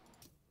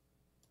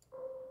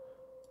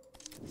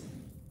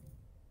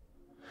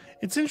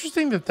 It's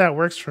interesting that that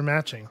works for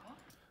matching.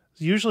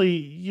 Usually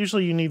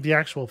you need the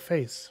actual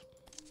face.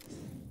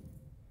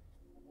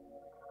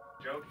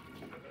 Joe,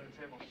 under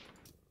the table.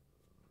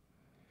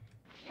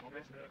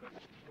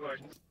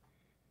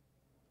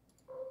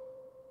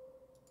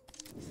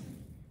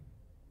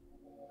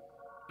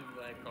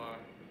 Like car.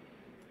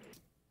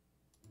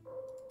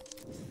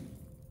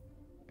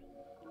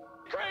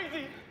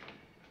 Crazy!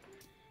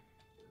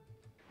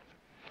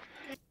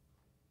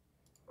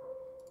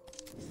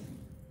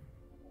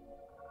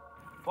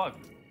 Fuck.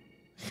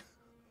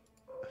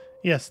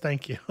 Yes,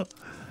 thank you.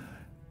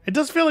 It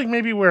does feel like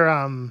maybe we're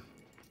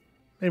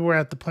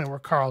at the point where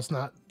Carl's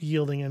not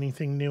yielding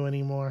anything new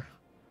anymore.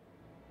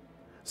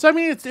 So I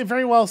mean, it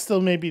very well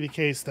still may be the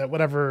case that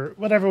whatever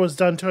was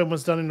done to him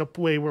was done in a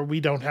way where we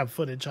don't have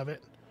footage of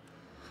it.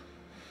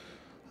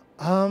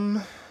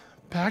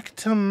 Back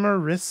to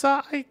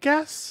Marissa, I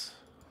guess.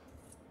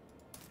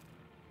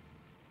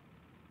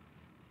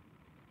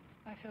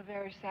 I feel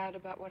very sad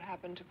about what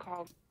happened to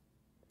Carl.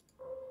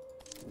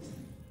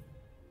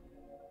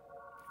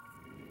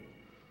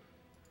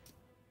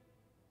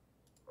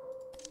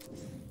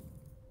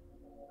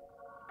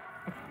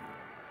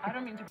 I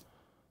don't mean to.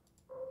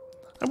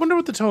 I wonder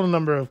what the total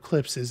number of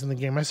clips is in the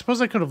game. I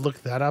suppose I could have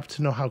looked that up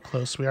to know how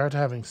close we are to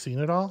having seen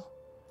it all.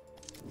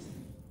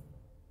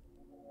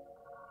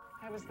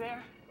 I was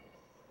there.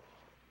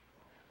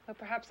 But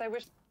perhaps I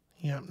wish.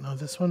 Yeah, no,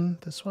 this one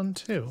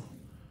too.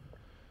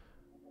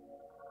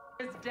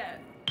 Is dead.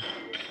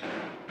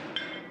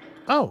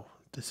 Oh,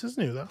 this is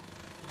new though.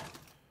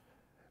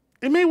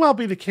 It may well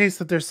be the case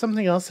that there's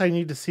something else I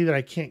need to see that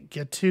I can't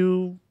get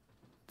to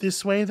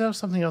this way though.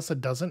 Something else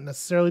that doesn't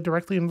necessarily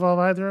directly involve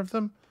either of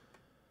them.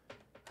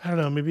 I don't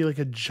know, maybe like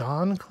a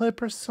John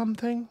clip or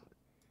something?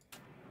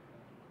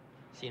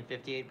 Scene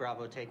 58,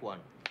 Bravo, take one.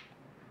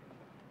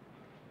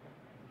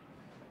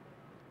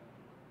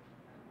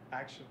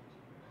 Action.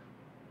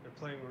 They're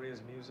playing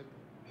Maria's music.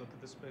 Look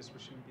at the space where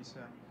she would be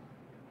sat.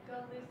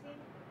 Go, Lucy.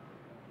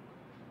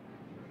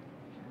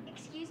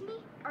 Excuse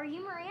me? Are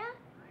you Maria?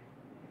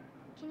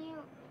 Can you...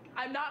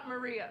 I'm not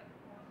Maria.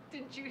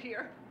 Didn't you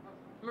hear?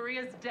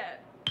 Maria's dead.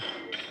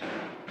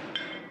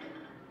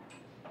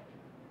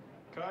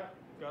 Cut.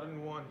 Got it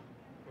in one.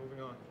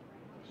 Moving on.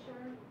 Sure.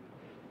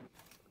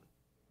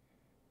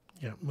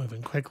 Yeah,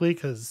 moving quickly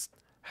because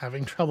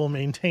having trouble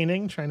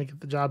maintaining, trying to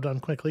get the job done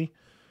quickly.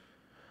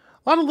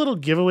 A lot of little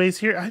giveaways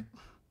here.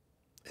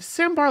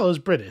 Sam Barlow's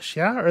British,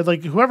 yeah? Or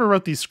like whoever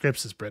wrote these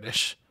scripts is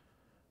British.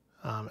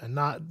 And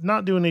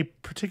not doing a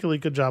particularly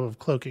good job of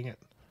cloaking it.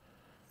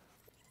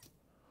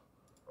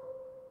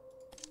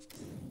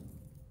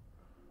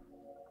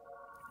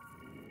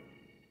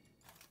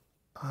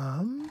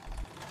 I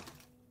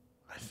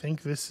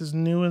think this is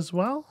new as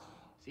well.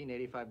 Scene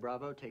 85,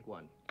 Bravo, take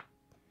one.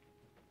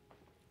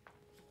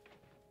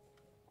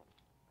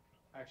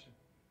 Action.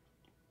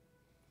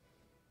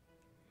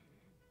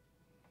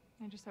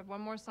 I just have one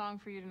more song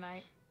for you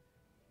tonight.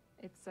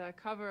 It's a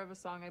cover of a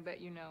song I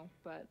bet you know,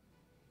 but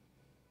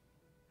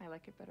I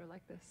like it better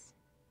like this.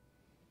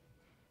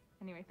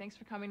 Anyway, thanks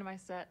for coming to my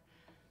set.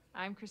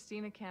 I'm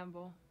Christina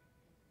Campbell.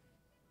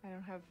 I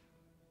don't have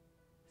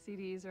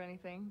CDs or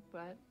anything,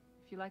 but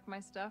if you like my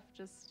stuff,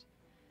 just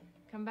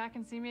come back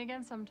and see me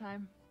again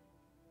sometime.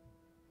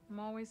 I'm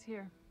always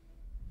here.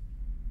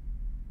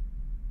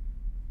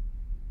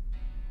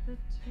 The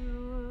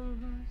two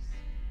of us,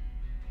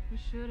 we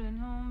should have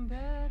known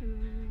better.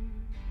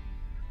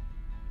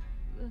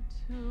 The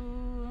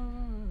two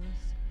of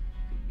us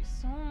could be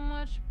so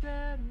much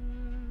better.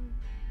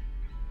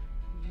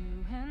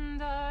 You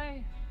and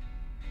I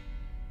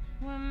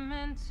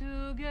want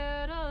to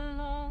get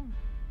along,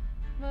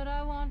 but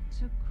I want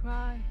to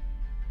cry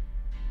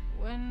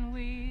when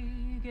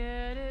we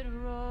get it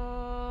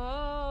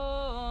wrong.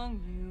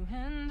 You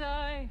and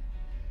I,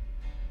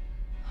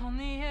 on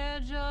the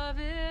edge of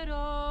it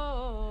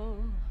all.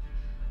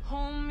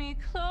 Hold me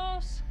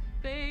close,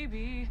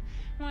 baby,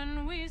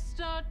 when we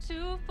start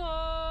to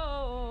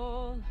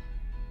fall.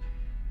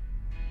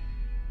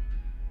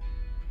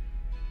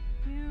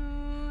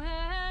 You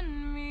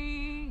and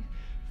me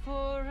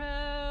forevermore.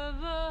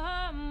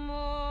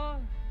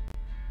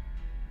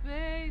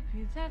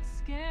 Baby, that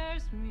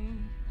scares me.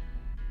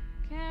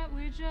 Can't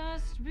we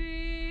just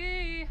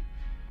be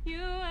you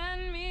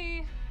and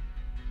me?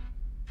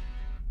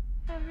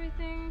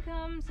 Everything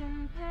comes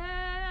in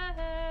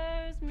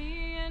pairs,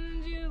 me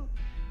and you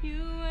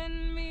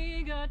and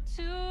me. Got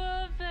two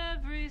of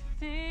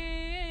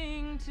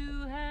everything,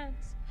 two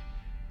hands,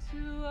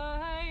 two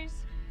eyes.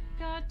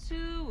 Got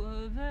two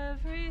of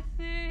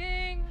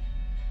everything,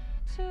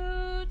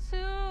 too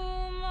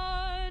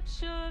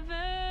much of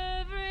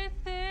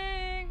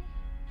everything.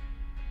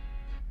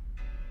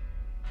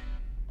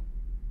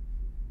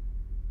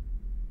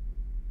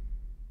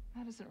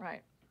 That isn't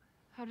right.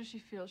 How does she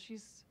feel?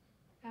 She's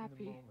happy.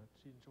 In the moment,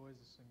 she enjoys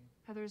the singing.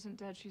 Heather isn't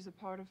dead. She's a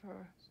part of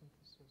her.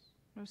 Synthesis.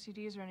 No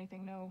CDs or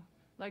anything. No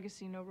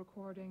legacy. No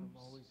recordings.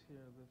 I'm always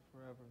here, live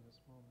forever in this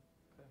moment.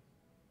 Okay.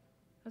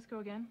 Let's go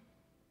again.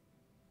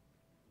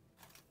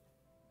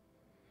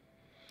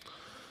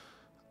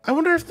 I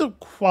wonder if the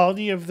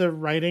quality of the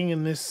writing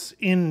in this,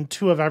 in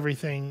Two of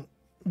Everything,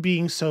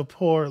 being so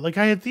poor, like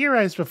I had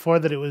theorized before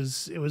that it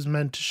was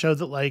meant to show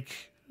that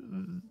like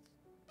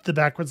the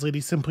backwards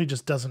lady simply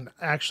just doesn't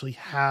actually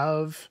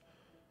have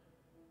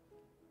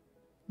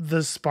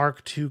the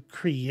spark to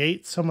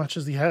create so much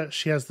as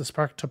she has the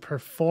spark to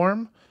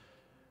perform.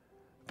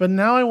 But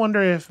now I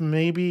wonder if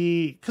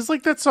maybe, because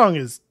like that song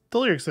is, the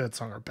lyrics of that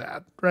song are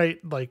bad,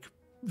 right? Like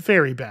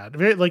very bad,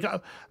 very like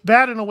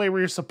bad in a way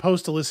where you're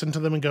supposed to listen to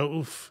them and go,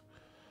 oof.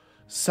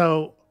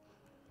 So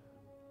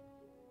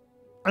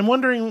I'm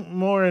wondering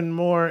more and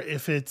more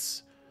if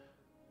it's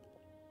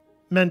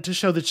meant to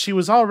show that she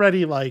was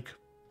already like,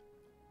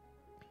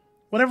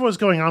 whatever was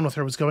going on with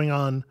her was going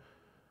on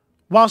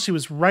while she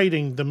was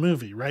writing the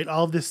movie, right?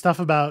 All of this stuff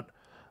about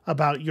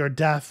your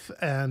death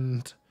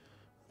and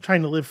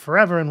trying to live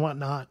forever and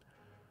whatnot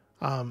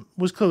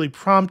was clearly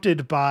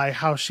prompted by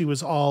how she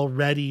was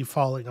already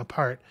falling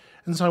apart.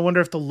 And so I wonder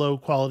if the low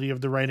quality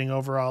of the writing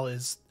overall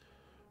is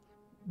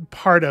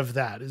part of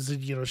that. Is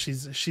that, you know,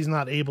 she's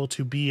not able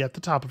to be at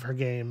the top of her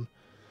game.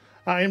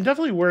 I am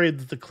definitely worried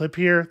that the clip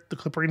we're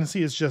going to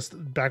see is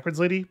just Backwards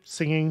Lady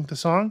singing the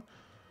song,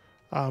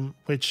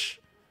 which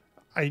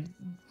I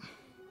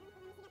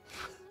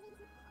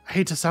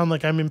hate to sound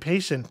like I'm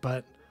impatient,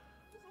 but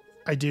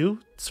I do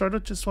sort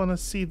of just want to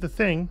see the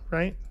thing,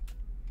 right?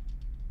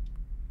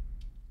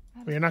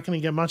 We're not going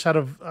to get much out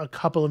of a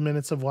couple of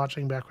minutes of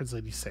watching Backwards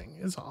Lady sing,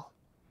 is all.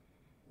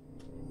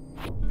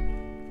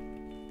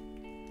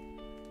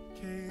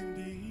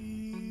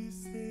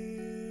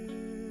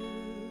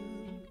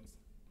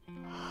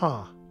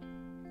 Huh.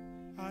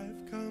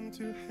 I've come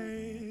to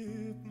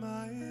hate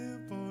my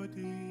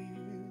body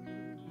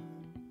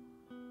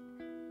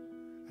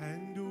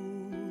and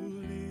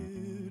all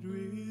it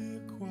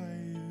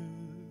requires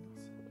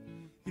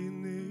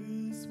in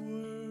this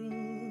world.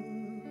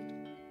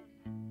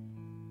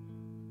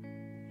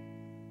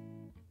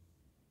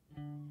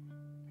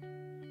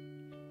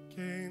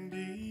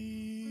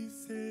 Candy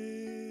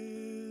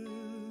says,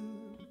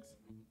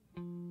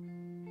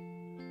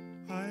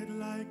 I'd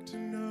like to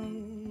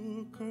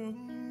know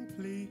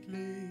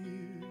completely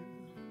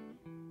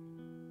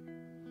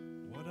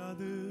what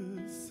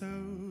others so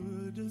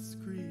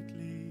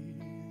discreetly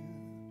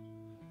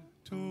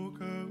talk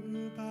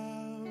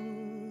about.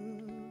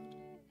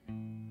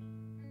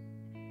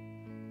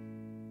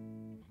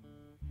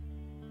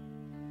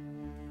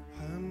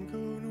 I'm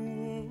gonna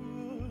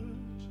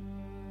watch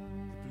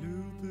the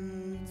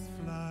bluebirds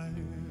fly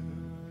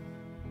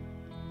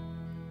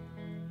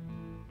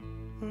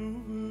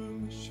over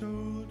my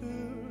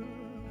shoulder.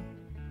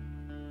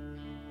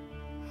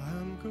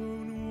 I'm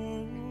gonna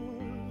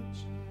watch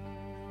them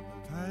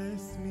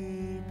pass me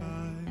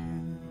by.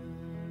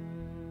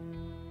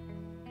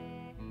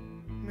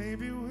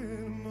 Maybe when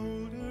I'm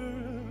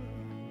older,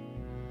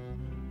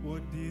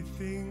 what do you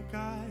think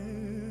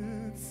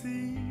I'd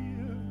see?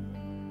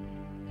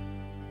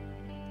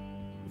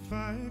 If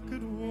I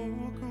could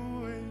walk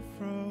away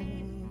from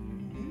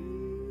you.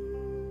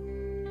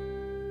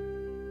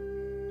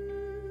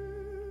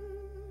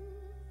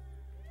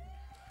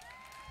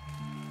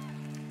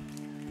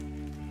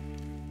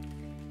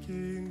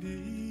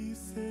 Candy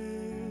says,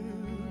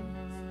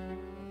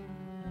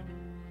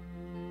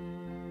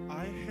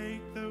 I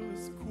hate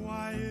those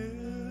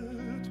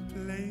quiet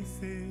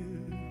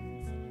places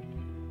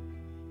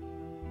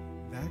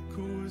that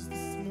cause the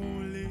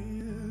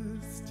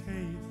smallest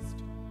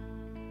taste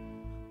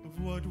of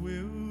what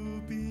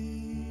will be.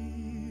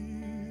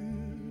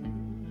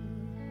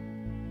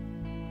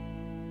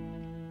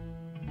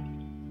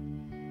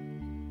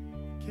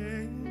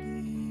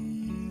 Candy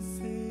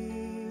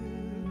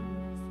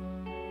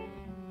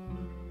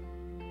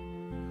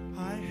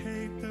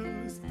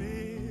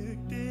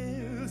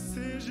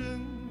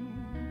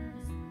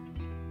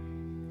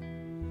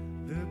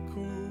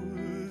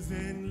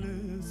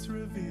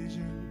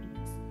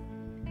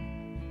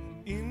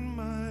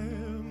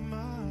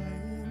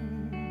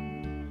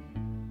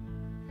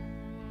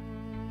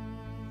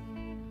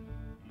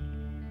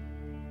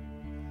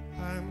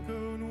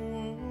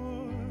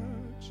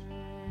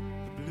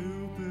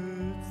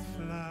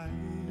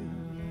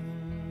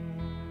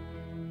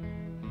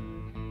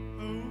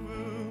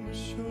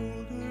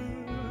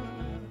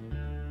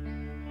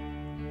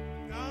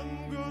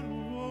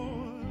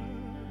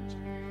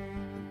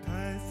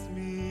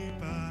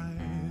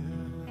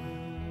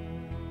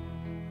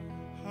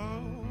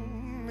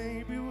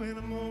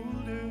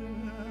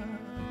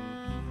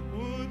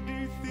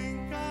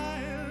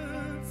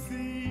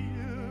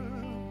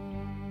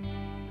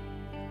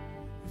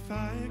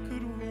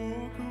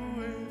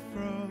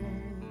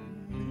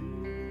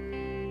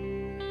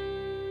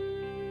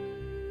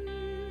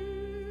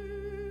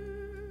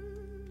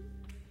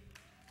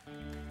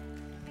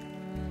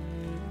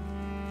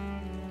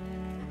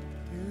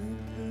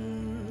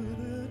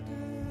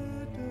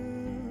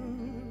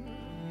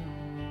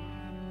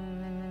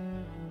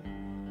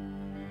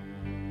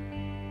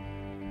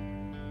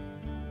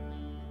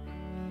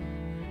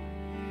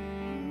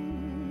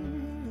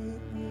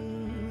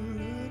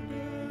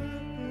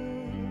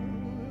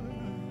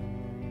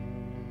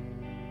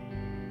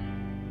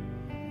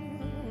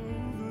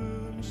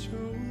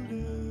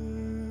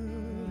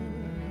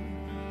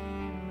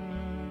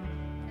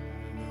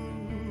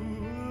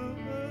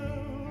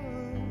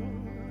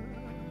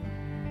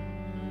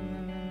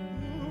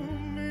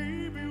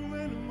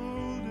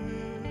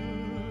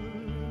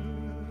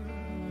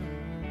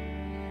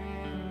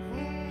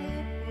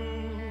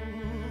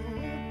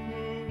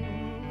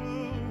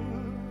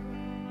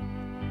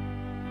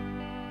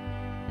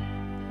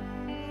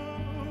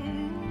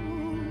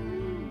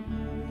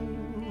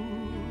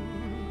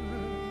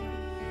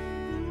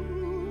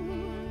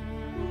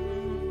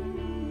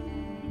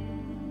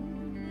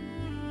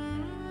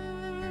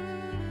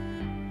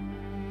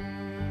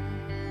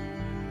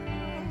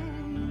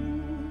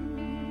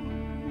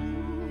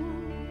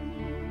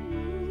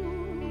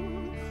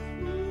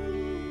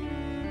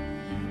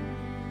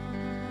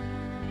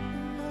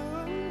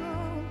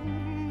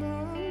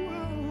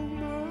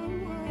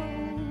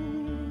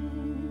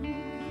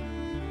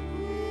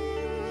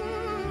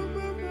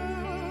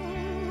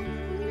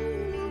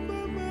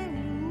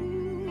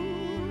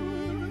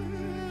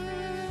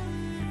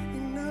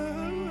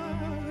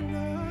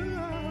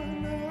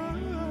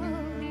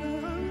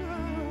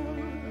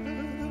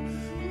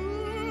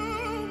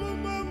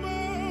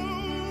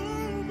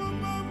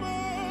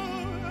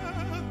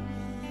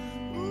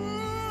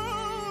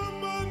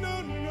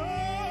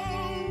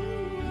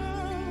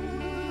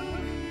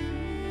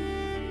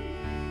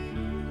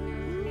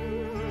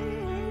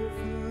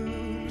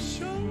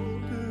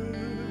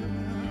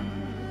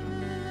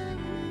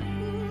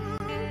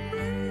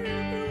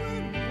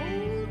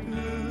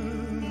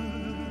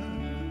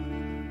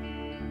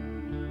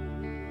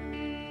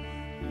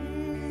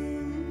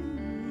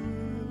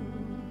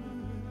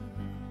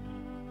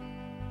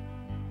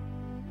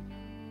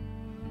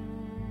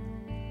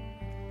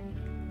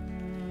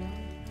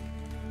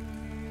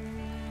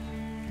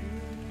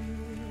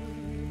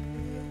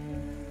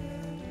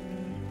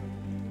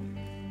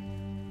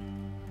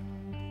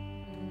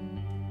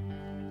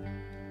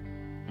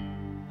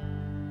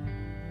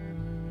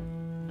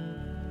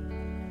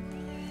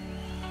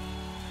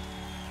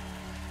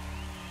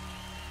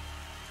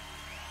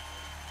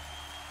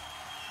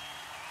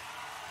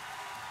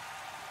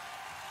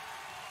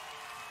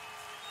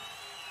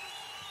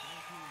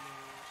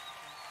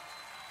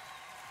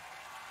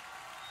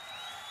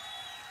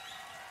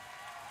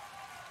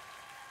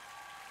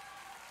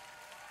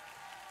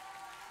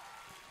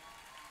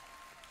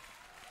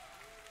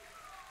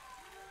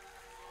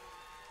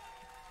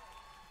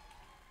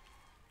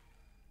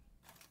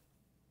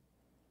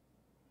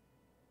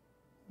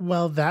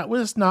Well, that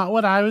was not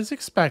what I was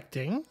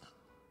expecting.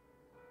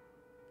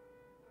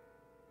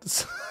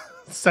 The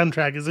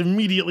soundtrack is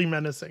immediately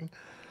menacing.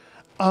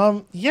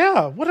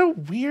 Yeah, what a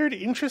weird,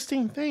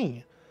 interesting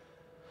thing.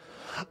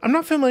 I'm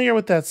not familiar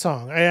with that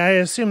song. I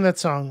assume that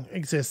song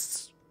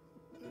exists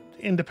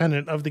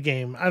independent of the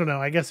game. I don't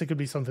know. I guess it could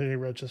be something they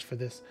wrote just for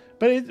this.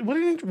 But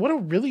what a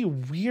really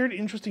weird,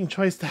 interesting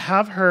choice to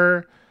have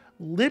her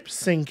lip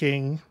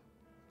syncing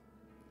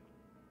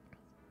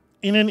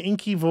in an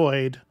inky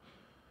void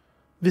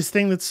this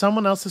thing that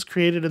someone else has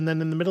created, and then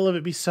in the middle of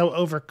it be so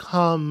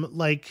overcome,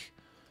 like...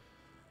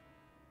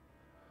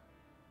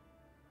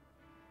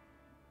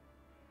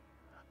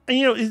 And,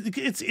 you know,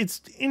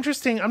 it's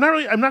interesting. I'm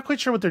not quite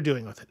sure what they're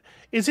doing with it.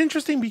 It's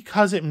interesting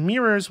because it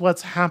mirrors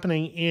what's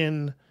happening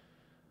in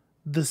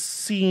the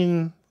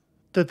scene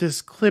that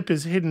this clip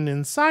is hidden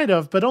inside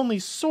of, but only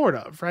sort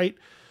of, right?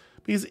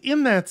 Because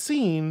in that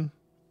scene...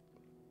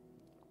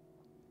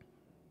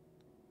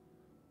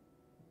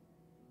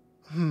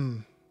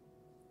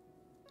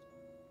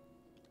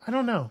 I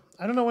don't know.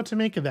 I don't know what to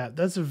make of that.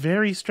 That's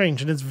very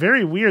strange. And it's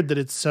very weird that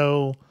it's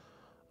so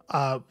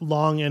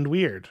long and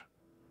weird.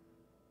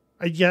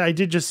 Yeah, I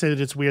did just say that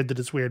it's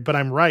weird, but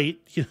I'm right.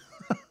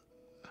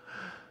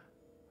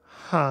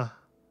 Huh.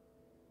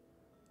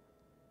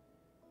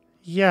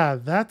 Yeah,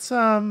 that's...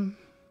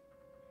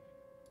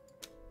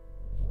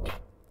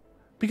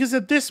 Because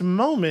at this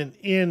moment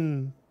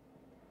in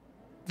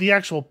the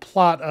actual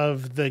plot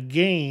of the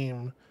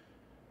game...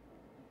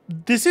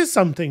 This is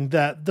something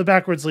that the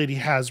Backwards Lady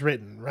has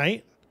written,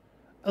 right?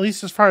 At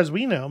least as far as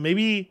we know.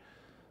 Maybe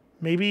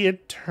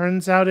it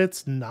turns out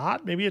it's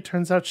not. Maybe it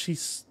turns out she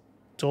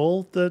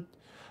stole the...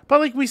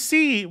 But like we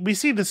see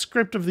the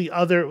script of the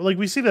other... Like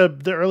we see the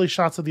early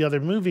shots of the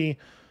other movie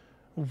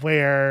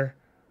where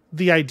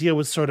the idea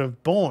was sort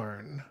of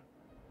born.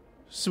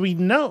 So we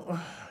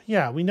know...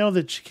 Yeah, we know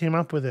that she came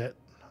up with it.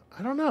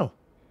 I don't know.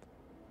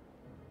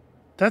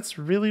 That's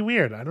really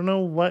weird. I don't know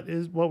what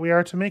we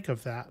are to make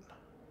of that.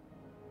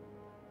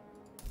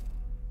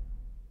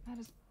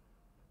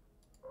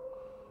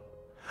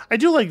 I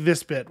do like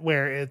this bit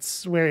where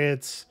it's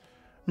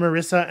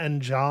Marissa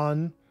and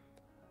John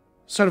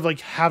sort of like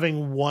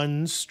having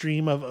one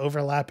stream of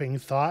overlapping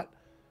thought.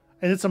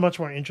 And it's a much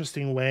more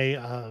interesting way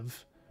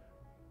of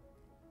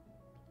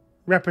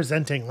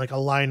representing like a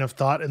line of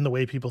thought in the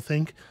way people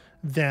think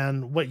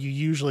than what you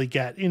usually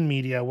get in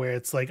media where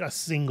it's like a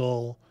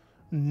single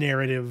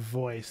narrative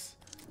voice,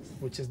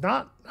 which is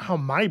not how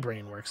my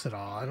brain works at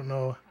all. I don't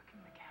know.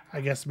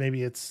 I guess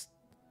maybe that's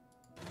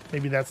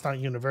not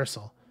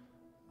universal.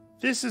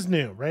 This is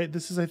new, right?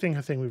 This is, I think,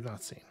 a thing we've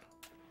not seen.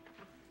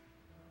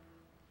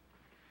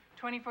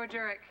 24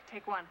 Jurek,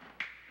 take 1.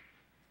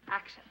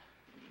 Action.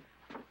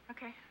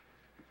 Okay.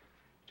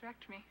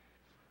 Direct me.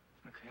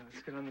 Okay,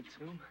 let's get on the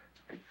tube.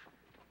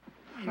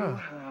 You,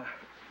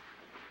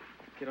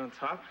 get on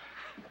top.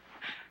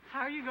 How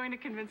are you going to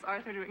convince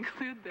Arthur to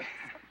include this?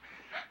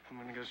 I'm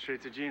gonna go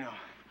straight to Gino.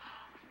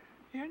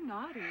 You're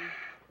naughty.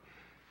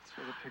 It's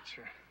for the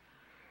picture.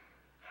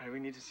 All right, we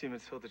need to see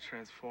Matilda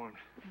transformed.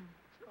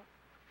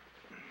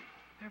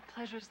 There are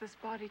pleasures this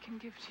body can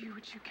give to you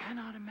which you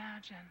cannot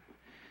imagine.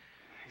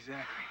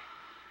 Exactly.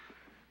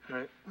 All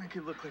right, make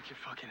it look like you're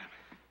fucking him.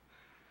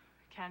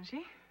 Can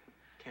she?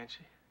 Can't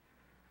she?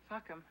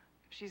 Fuck him.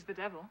 If she's the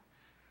devil,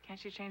 can't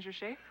she change her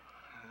shape?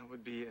 That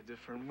would be a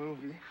different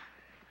movie.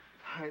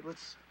 All right,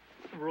 let's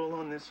roll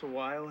on this a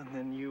while, and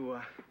then you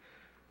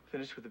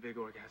finish with a big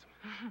orgasm.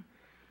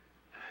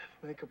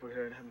 Makeup over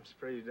here and have him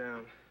spray you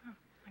down. Oh,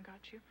 I got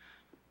you.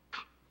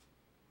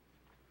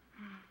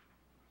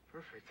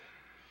 Perfect.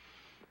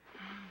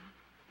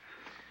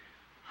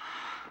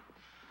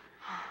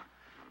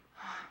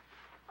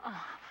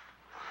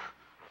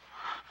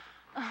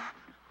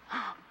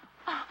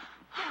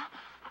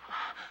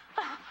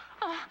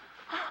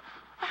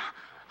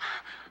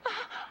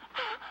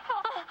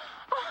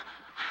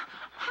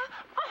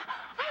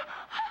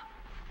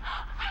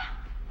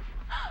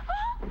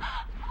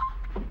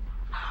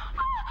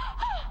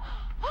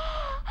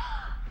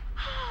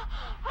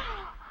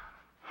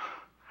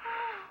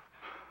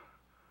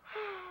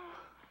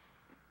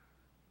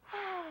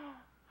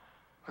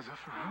 Was that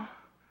for real?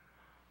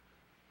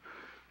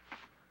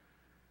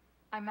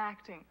 I'm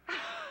acting.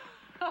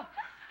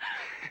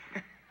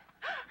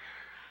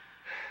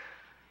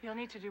 You'll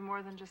need to do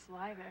more than just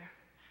lie there.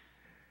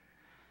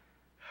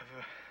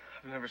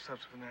 I've never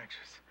slept with an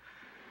actress.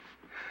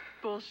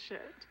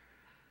 Bullshit.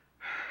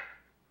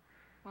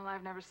 Well,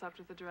 I've never slept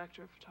with a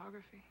director of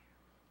photography.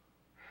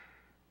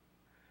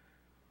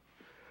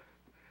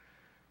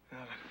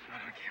 Not on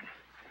camera.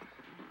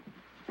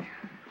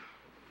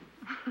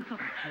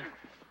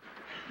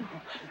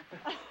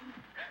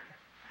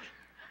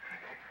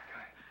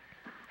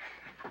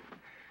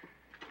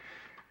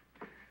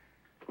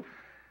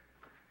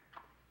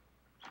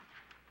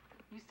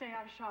 You stay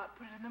out of shot,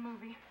 put it in the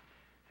movie.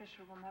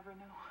 Fisher will never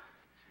know.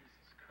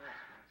 Jesus Christ.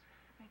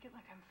 Make it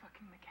like I'm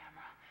fucking the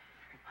camera.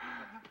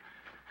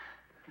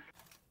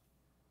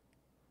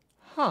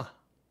 Huh.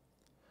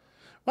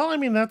 Well, I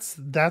mean, that's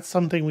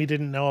something we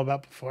didn't know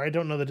about before. I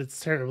don't know that it's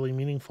terribly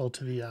meaningful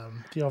to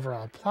the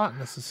overall plot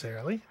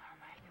necessarily.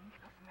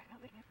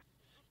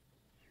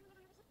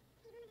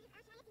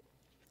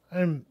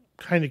 I'm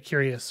kind of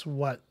curious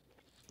what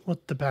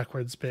the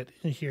backwards bit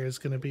here is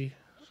going to be.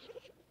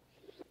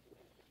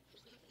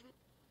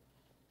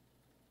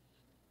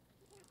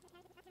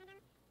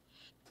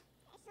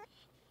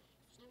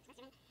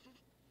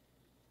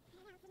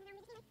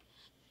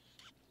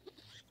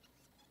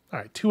 All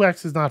right,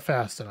 2x is not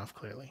fast enough,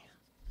 clearly.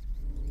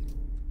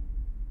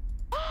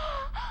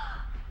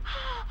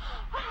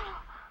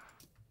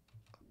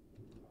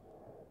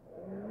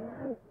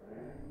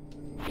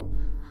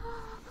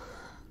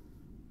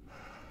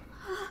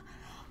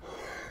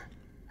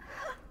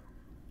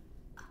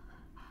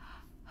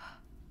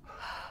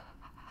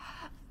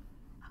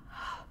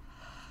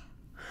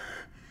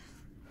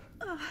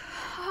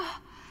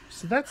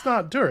 So that's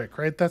not Durek,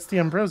 right? That's the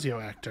Ambrosio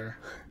actor.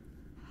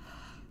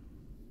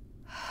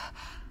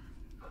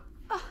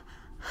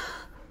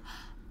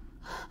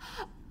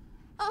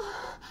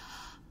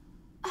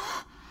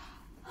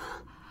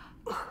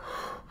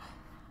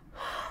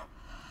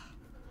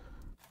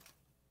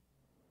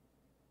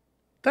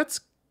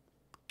 That's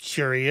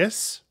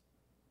curious.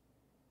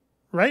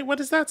 Right? What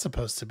is that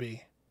supposed to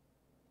be?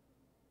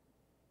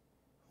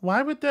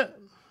 Why would that...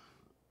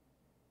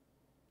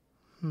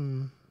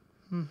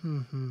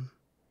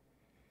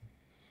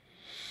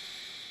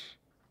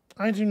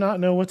 I do not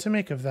know what to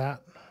make of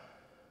that.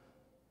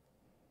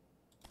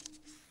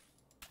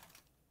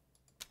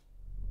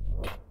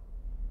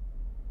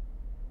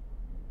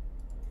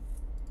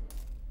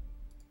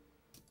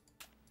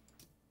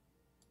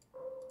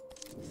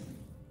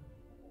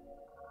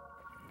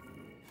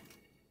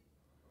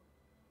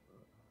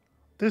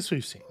 This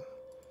we've seen.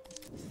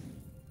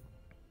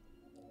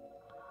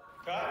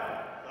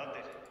 Loved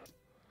it.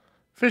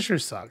 Fisher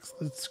sucks.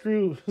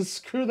 Screw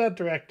that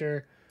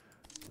director.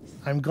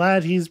 I'm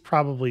glad he's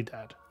probably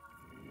dead.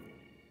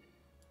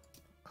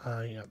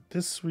 Yeah,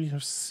 this we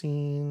have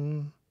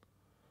seen.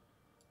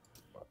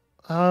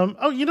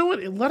 Oh, you know what?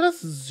 It let us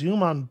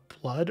zoom on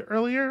blood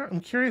earlier. I'm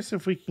curious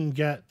if we can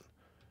get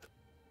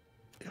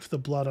if the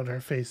blood on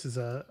her face is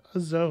a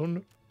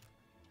zone.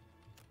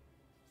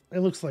 It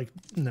looks like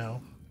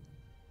no.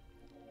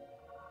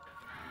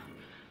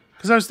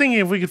 Because I was thinking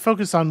if we could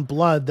focus on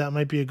blood, that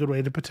might be a good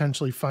way to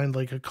potentially find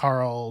like a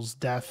Carl's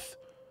death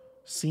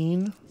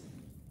scene.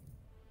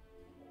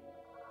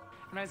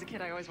 When I was a kid,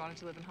 I always wanted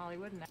to live in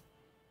Hollywood. And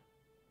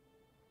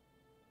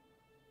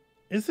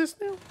Is this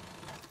new?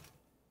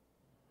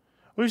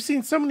 We've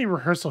seen so many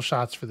rehearsal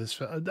shots for this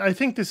film. I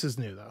think this is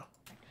new, though.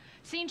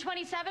 Scene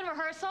 27,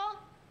 rehearsal.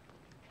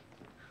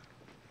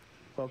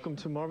 Welcome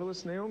to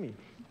Marvelous Naomi.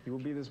 You will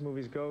be this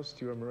movie's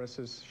ghost. You are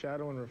Marissa's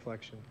shadow and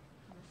reflection.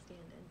 I'm a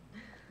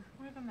stand-in.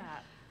 Where am I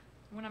at?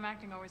 When I'm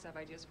acting, I always have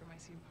ideas for my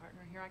scene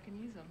partner. Here, I can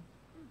use them.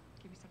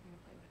 Give me something to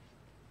play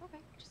with.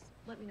 Okay, just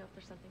let me know if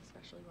there's something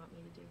special you want me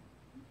to do.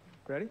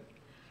 Ready?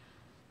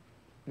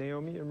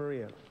 Naomi and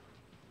Maria.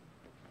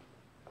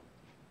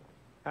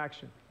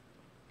 Action.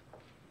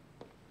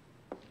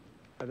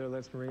 Heather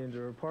lets Maria into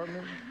her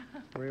apartment.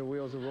 Maria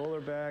wheels a roller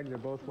bag. They're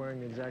both wearing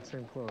the exact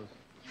same clothes.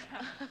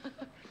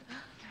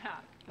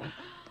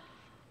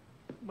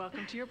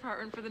 Welcome to your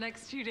apartment for the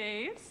next 2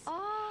 days.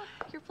 Oh,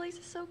 your place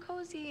is so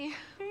cozy.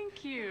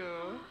 Thank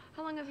you.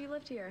 How long have you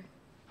lived here?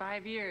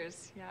 5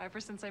 years. Yeah, ever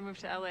since I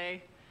moved to LA.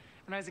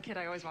 When I was a kid,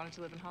 I always wanted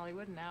to live in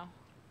Hollywood, and now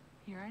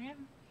here I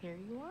am. Here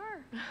you are.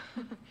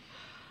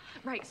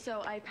 Right,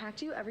 so I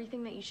packed you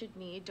everything that you should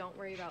need. Don't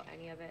worry about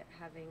any of it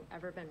having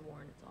ever been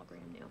worn. It's all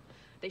brand new.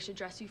 They should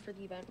dress you for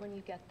the event when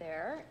you get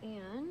there.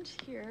 And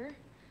here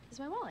is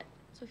my wallet.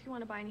 So if you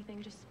want to buy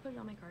anything, just put it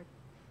on my card.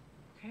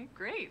 Okay,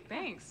 great.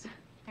 Thanks.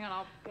 Hang on,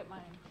 I'll get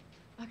mine.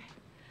 Okay.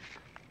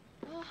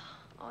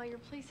 Oh, your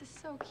place is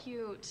so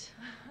cute.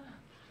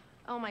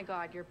 Oh my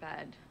God, your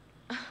bed.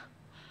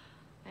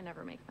 I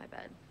never make my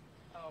bed.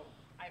 Oh,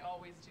 I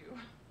always do,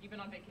 even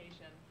on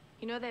vacation.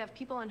 You know they have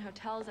people in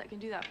hotels that can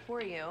do that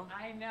for you.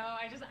 I know.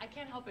 I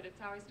can't help it. It's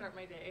how I start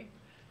my day.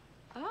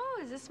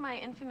 Oh, is this my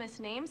infamous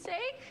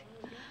namesake?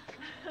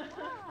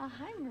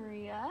 Hi,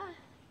 Maria.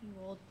 You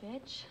old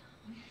bitch.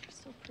 You're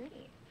so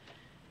pretty.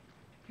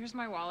 Here's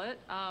my wallet.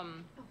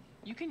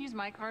 You can use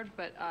my card,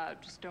 but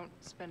just don't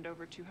spend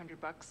over $200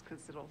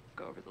 because it'll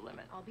go over the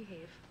limit. I'll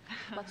behave.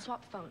 Let's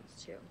swap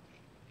phones, too.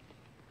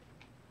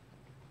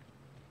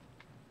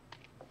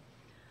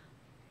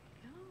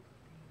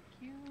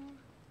 Thank you.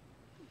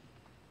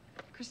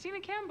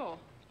 Christina Campbell.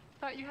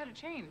 Thought you had it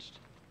changed.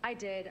 I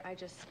did. I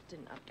just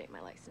didn't update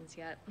my license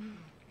yet.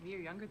 Maybe you're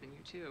younger than you,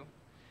 too.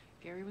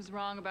 Gary was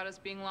wrong about us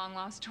being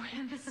long-lost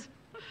twins.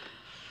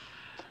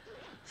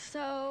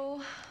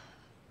 So,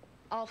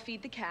 I'll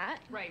feed the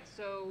cat. Right,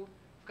 so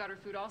we've got her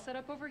food all set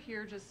up over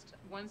here, just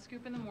 1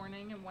 scoop in the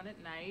morning and 1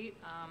 at night.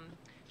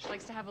 She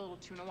likes to have a little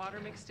tuna water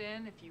mixed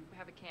in if you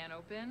have a can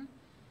open.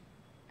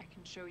 I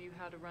can show you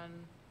how to run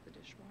the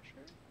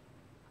dishwasher.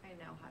 I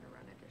know how to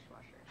run a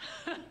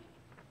dishwasher.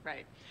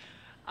 Right.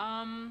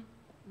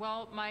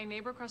 Well, my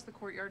neighbor across the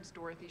courtyard's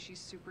Dorothy. She's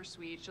super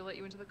sweet. She'll let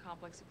you into the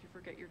complex if you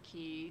forget your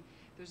key.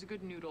 There's a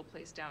good noodle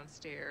place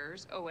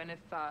downstairs. Oh, and if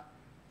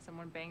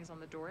someone bangs on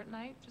the door at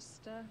night,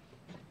 just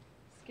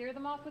scare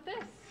them off with this.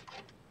 Is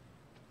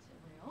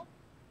it real?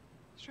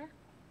 Sure.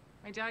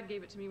 My dad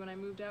gave it to me when I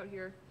moved out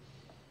here.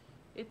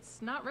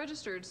 It's not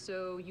registered,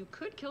 so you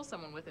could kill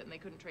someone with it and they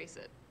couldn't trace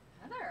it.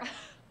 Heather.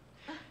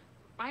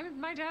 I'm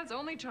my dad's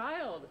only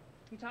child.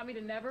 He taught me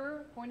to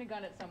never point a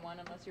gun at someone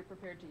unless you're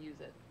prepared to use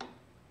it.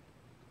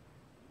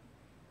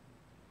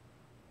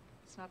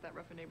 It's not that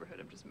rough a neighborhood.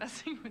 I'm just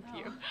messing with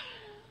you.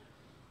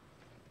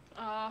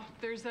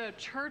 There's a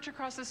church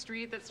across the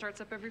street that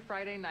starts up every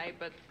Friday night,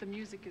 but the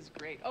music is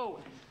great. Oh,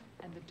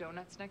 and the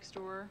donuts next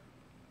door,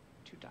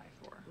 to die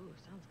for. Ooh,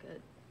 sounds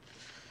good.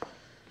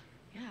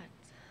 Yeah,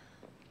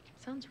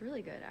 it sounds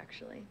really good,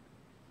 actually.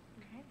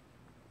 Okay.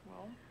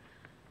 Well,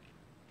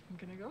 I'm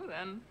gonna go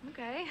then.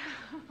 Okay.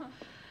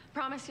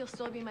 Promise you'll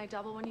still be my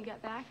double when you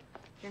get back?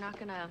 You're not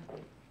gonna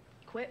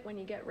quit when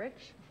you get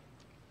rich?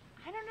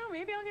 I don't know.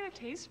 Maybe I'll get a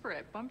taste for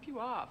it. Bump you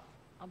off.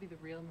 I'll be the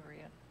real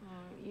Maria.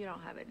 You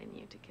don't have it in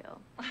you to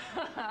kill.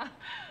 Bye.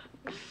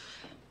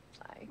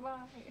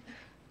 Bye.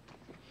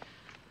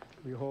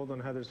 We hold on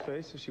Heather's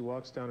face as she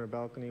walks down her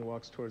balcony and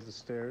walks towards the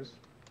stairs.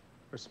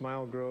 Her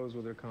smile grows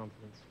with her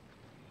confidence.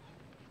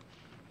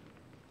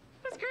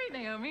 That's great,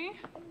 Naomi.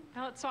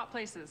 Now let's swap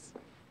places.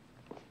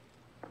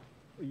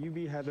 You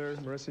be Heather,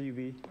 Marissa, you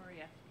be.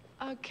 Maria.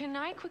 Can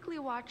I quickly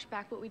watch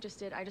back what we just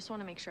did? I just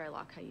want to make sure I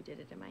lock how you did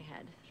it in my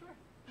head. Sure.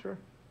 Sure.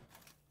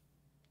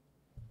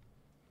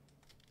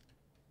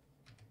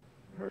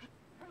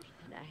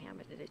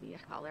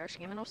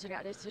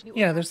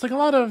 Yeah, there's like a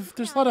lot of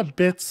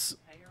bits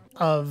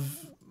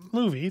of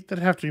movie that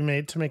have to be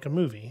made to make a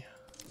movie.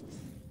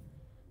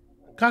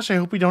 Gosh, I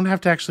hope we don't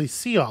have to actually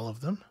see all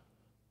of them.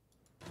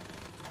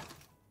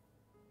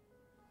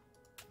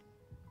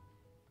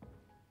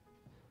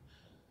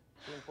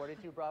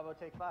 42 Bravo,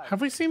 take 5.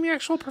 Have we seen the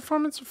actual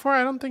performance before?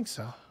 I don't think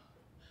so.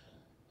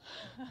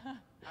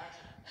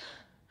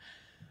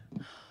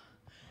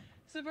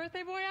 Is the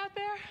birthday boy out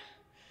there?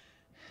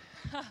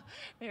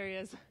 There he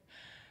is.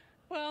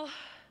 Well,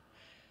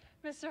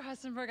 Mr.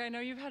 Hessenberg, I know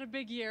you've had a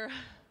big year,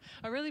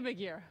 a really big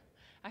year.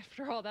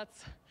 After all,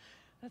 that's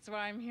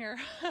why I'm here.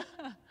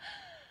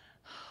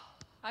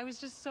 I was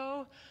just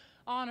so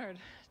honored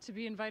to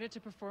be invited to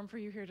perform for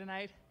you here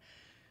tonight.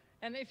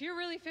 And if you're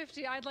really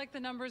 50, I'd like the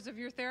numbers of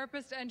your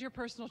therapist and your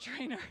personal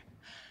trainer.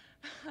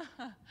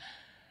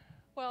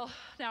 Well,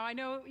 now I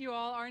know you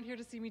all aren't here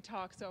to see me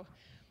talk, so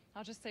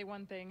I'll just say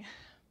one thing.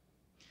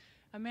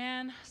 A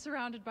man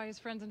surrounded by his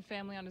friends and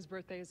family on his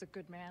birthday is a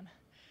good man.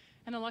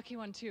 And a lucky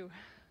one, too.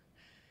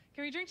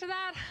 Can we drink to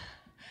that?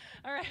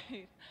 All right.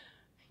 Thank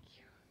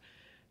you.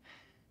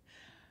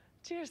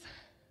 Cheers.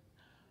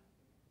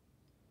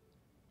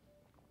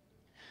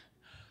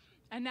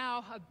 And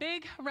now, a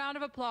big round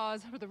of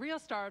applause for the real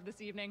star of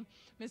this evening,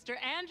 Mr.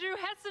 Andrew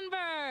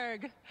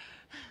Hessenberg. And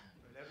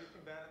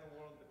everything bad in the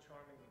world but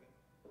charming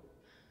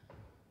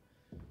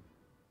women.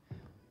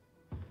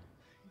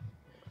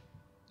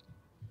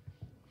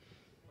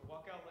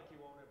 Walk out like you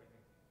own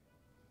everything.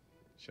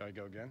 Shall I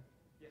go again?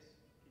 Yes,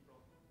 keep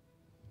rolling.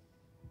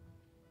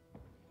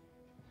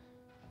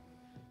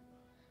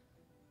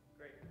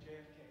 Great,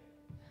 JFK.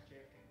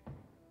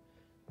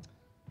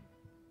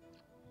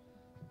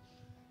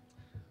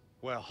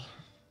 Well,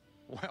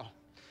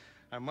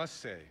 I must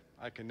say,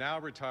 I can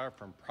now retire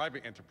from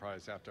private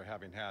enterprise after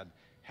having had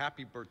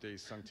happy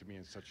birthdays sung to me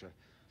in such a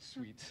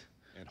sweet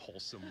and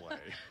wholesome way.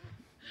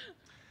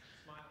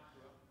 Smile,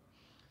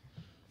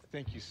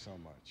 Thank you so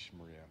much,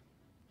 Maria.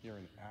 You're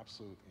an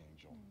absolute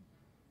angel.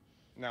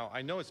 Now,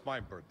 I know it's my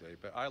birthday,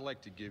 but I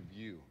like to give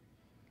you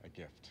a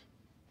gift.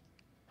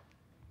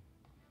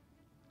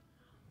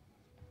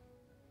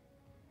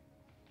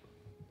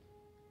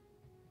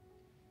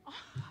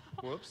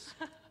 Whoops.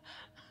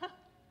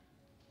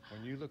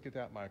 When you look at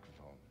that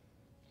microphone,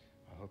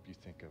 I hope you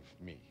think of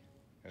me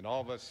and all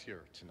of us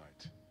here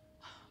tonight.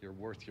 You're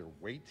worth your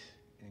weight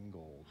in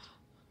gold.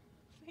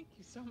 Thank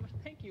you so much.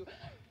 Thank you,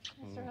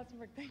 Mr.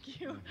 Hessenberg.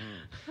 Thank you.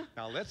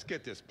 Now let's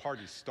get this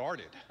party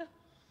started. Hey,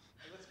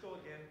 let's go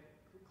again.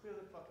 Clear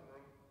the fucking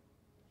room.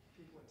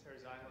 People in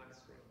Terry's Island,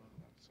 screw them up.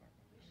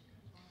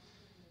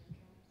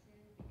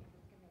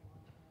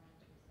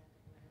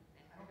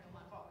 I don't give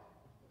a fuck.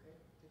 Okay?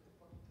 Take the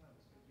fucking time.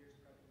 It's been years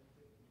prepping the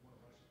thing. You want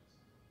to rush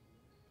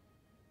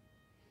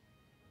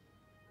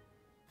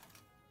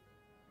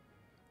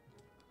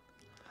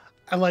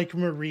this. I like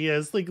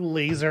Maria's like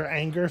laser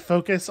anger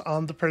focus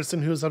on the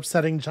person who's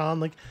upsetting John.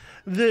 Like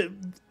the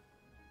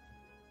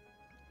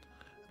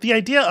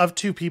idea of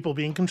two people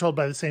being controlled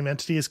by the same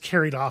entity is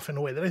carried off in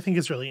a way that I think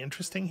is really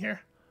interesting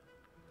here.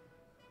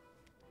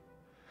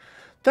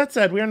 That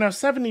said, we are now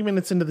 70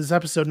 minutes into this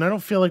episode, and I don't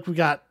feel like we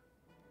got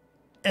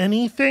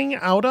anything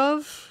out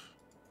of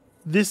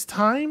this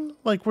time.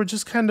 Like, we're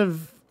just kind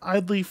of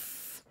idly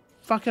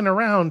fucking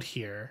around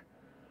here.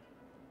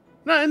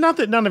 Not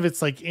that none of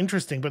it's, like,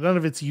 interesting, but none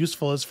of it's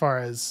useful as far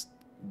as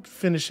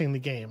finishing the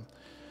game.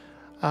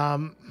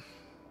 And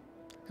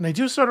And I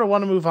do sort of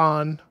want to move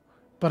on,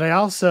 but I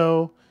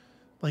also,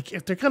 like,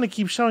 if they're going to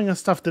keep showing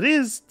us stuff that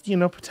is, you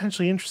know,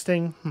 potentially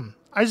interesting,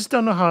 I just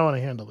don't know how I want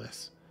to handle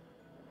this.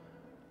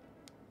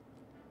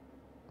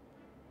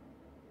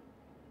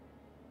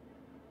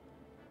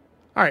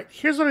 All right,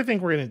 here's what I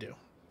think we're going to do.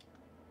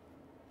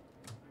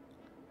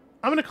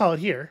 I'm going to call it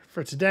here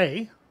for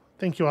today.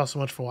 Thank you all so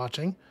much for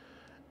watching.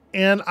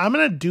 And I'm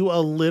going to do a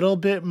little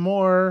bit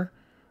more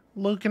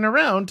looking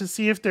around to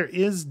see if there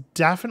is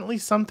definitely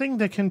something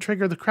that can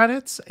trigger the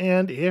credits,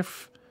 and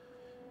if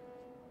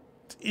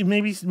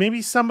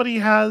maybe somebody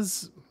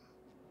has,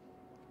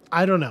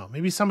 I don't know,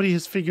 maybe somebody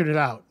has figured it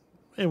out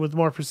with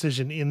more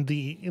precision in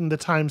the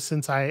time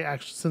since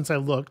I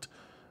looked,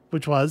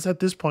 which was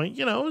at this point,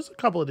 you know, it was a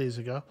couple of days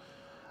ago.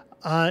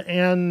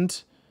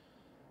 And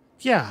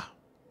yeah,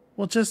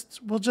 we'll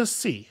just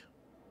see.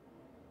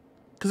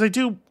 Because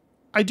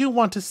I do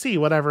want to see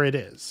whatever it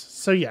is.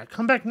 So yeah,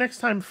 come back next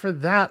time for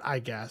that, I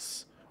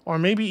guess. Or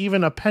maybe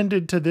even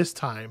appended to this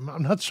time.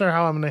 I'm not sure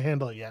how I'm going to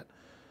handle it yet.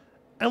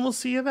 And we'll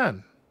see you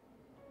then.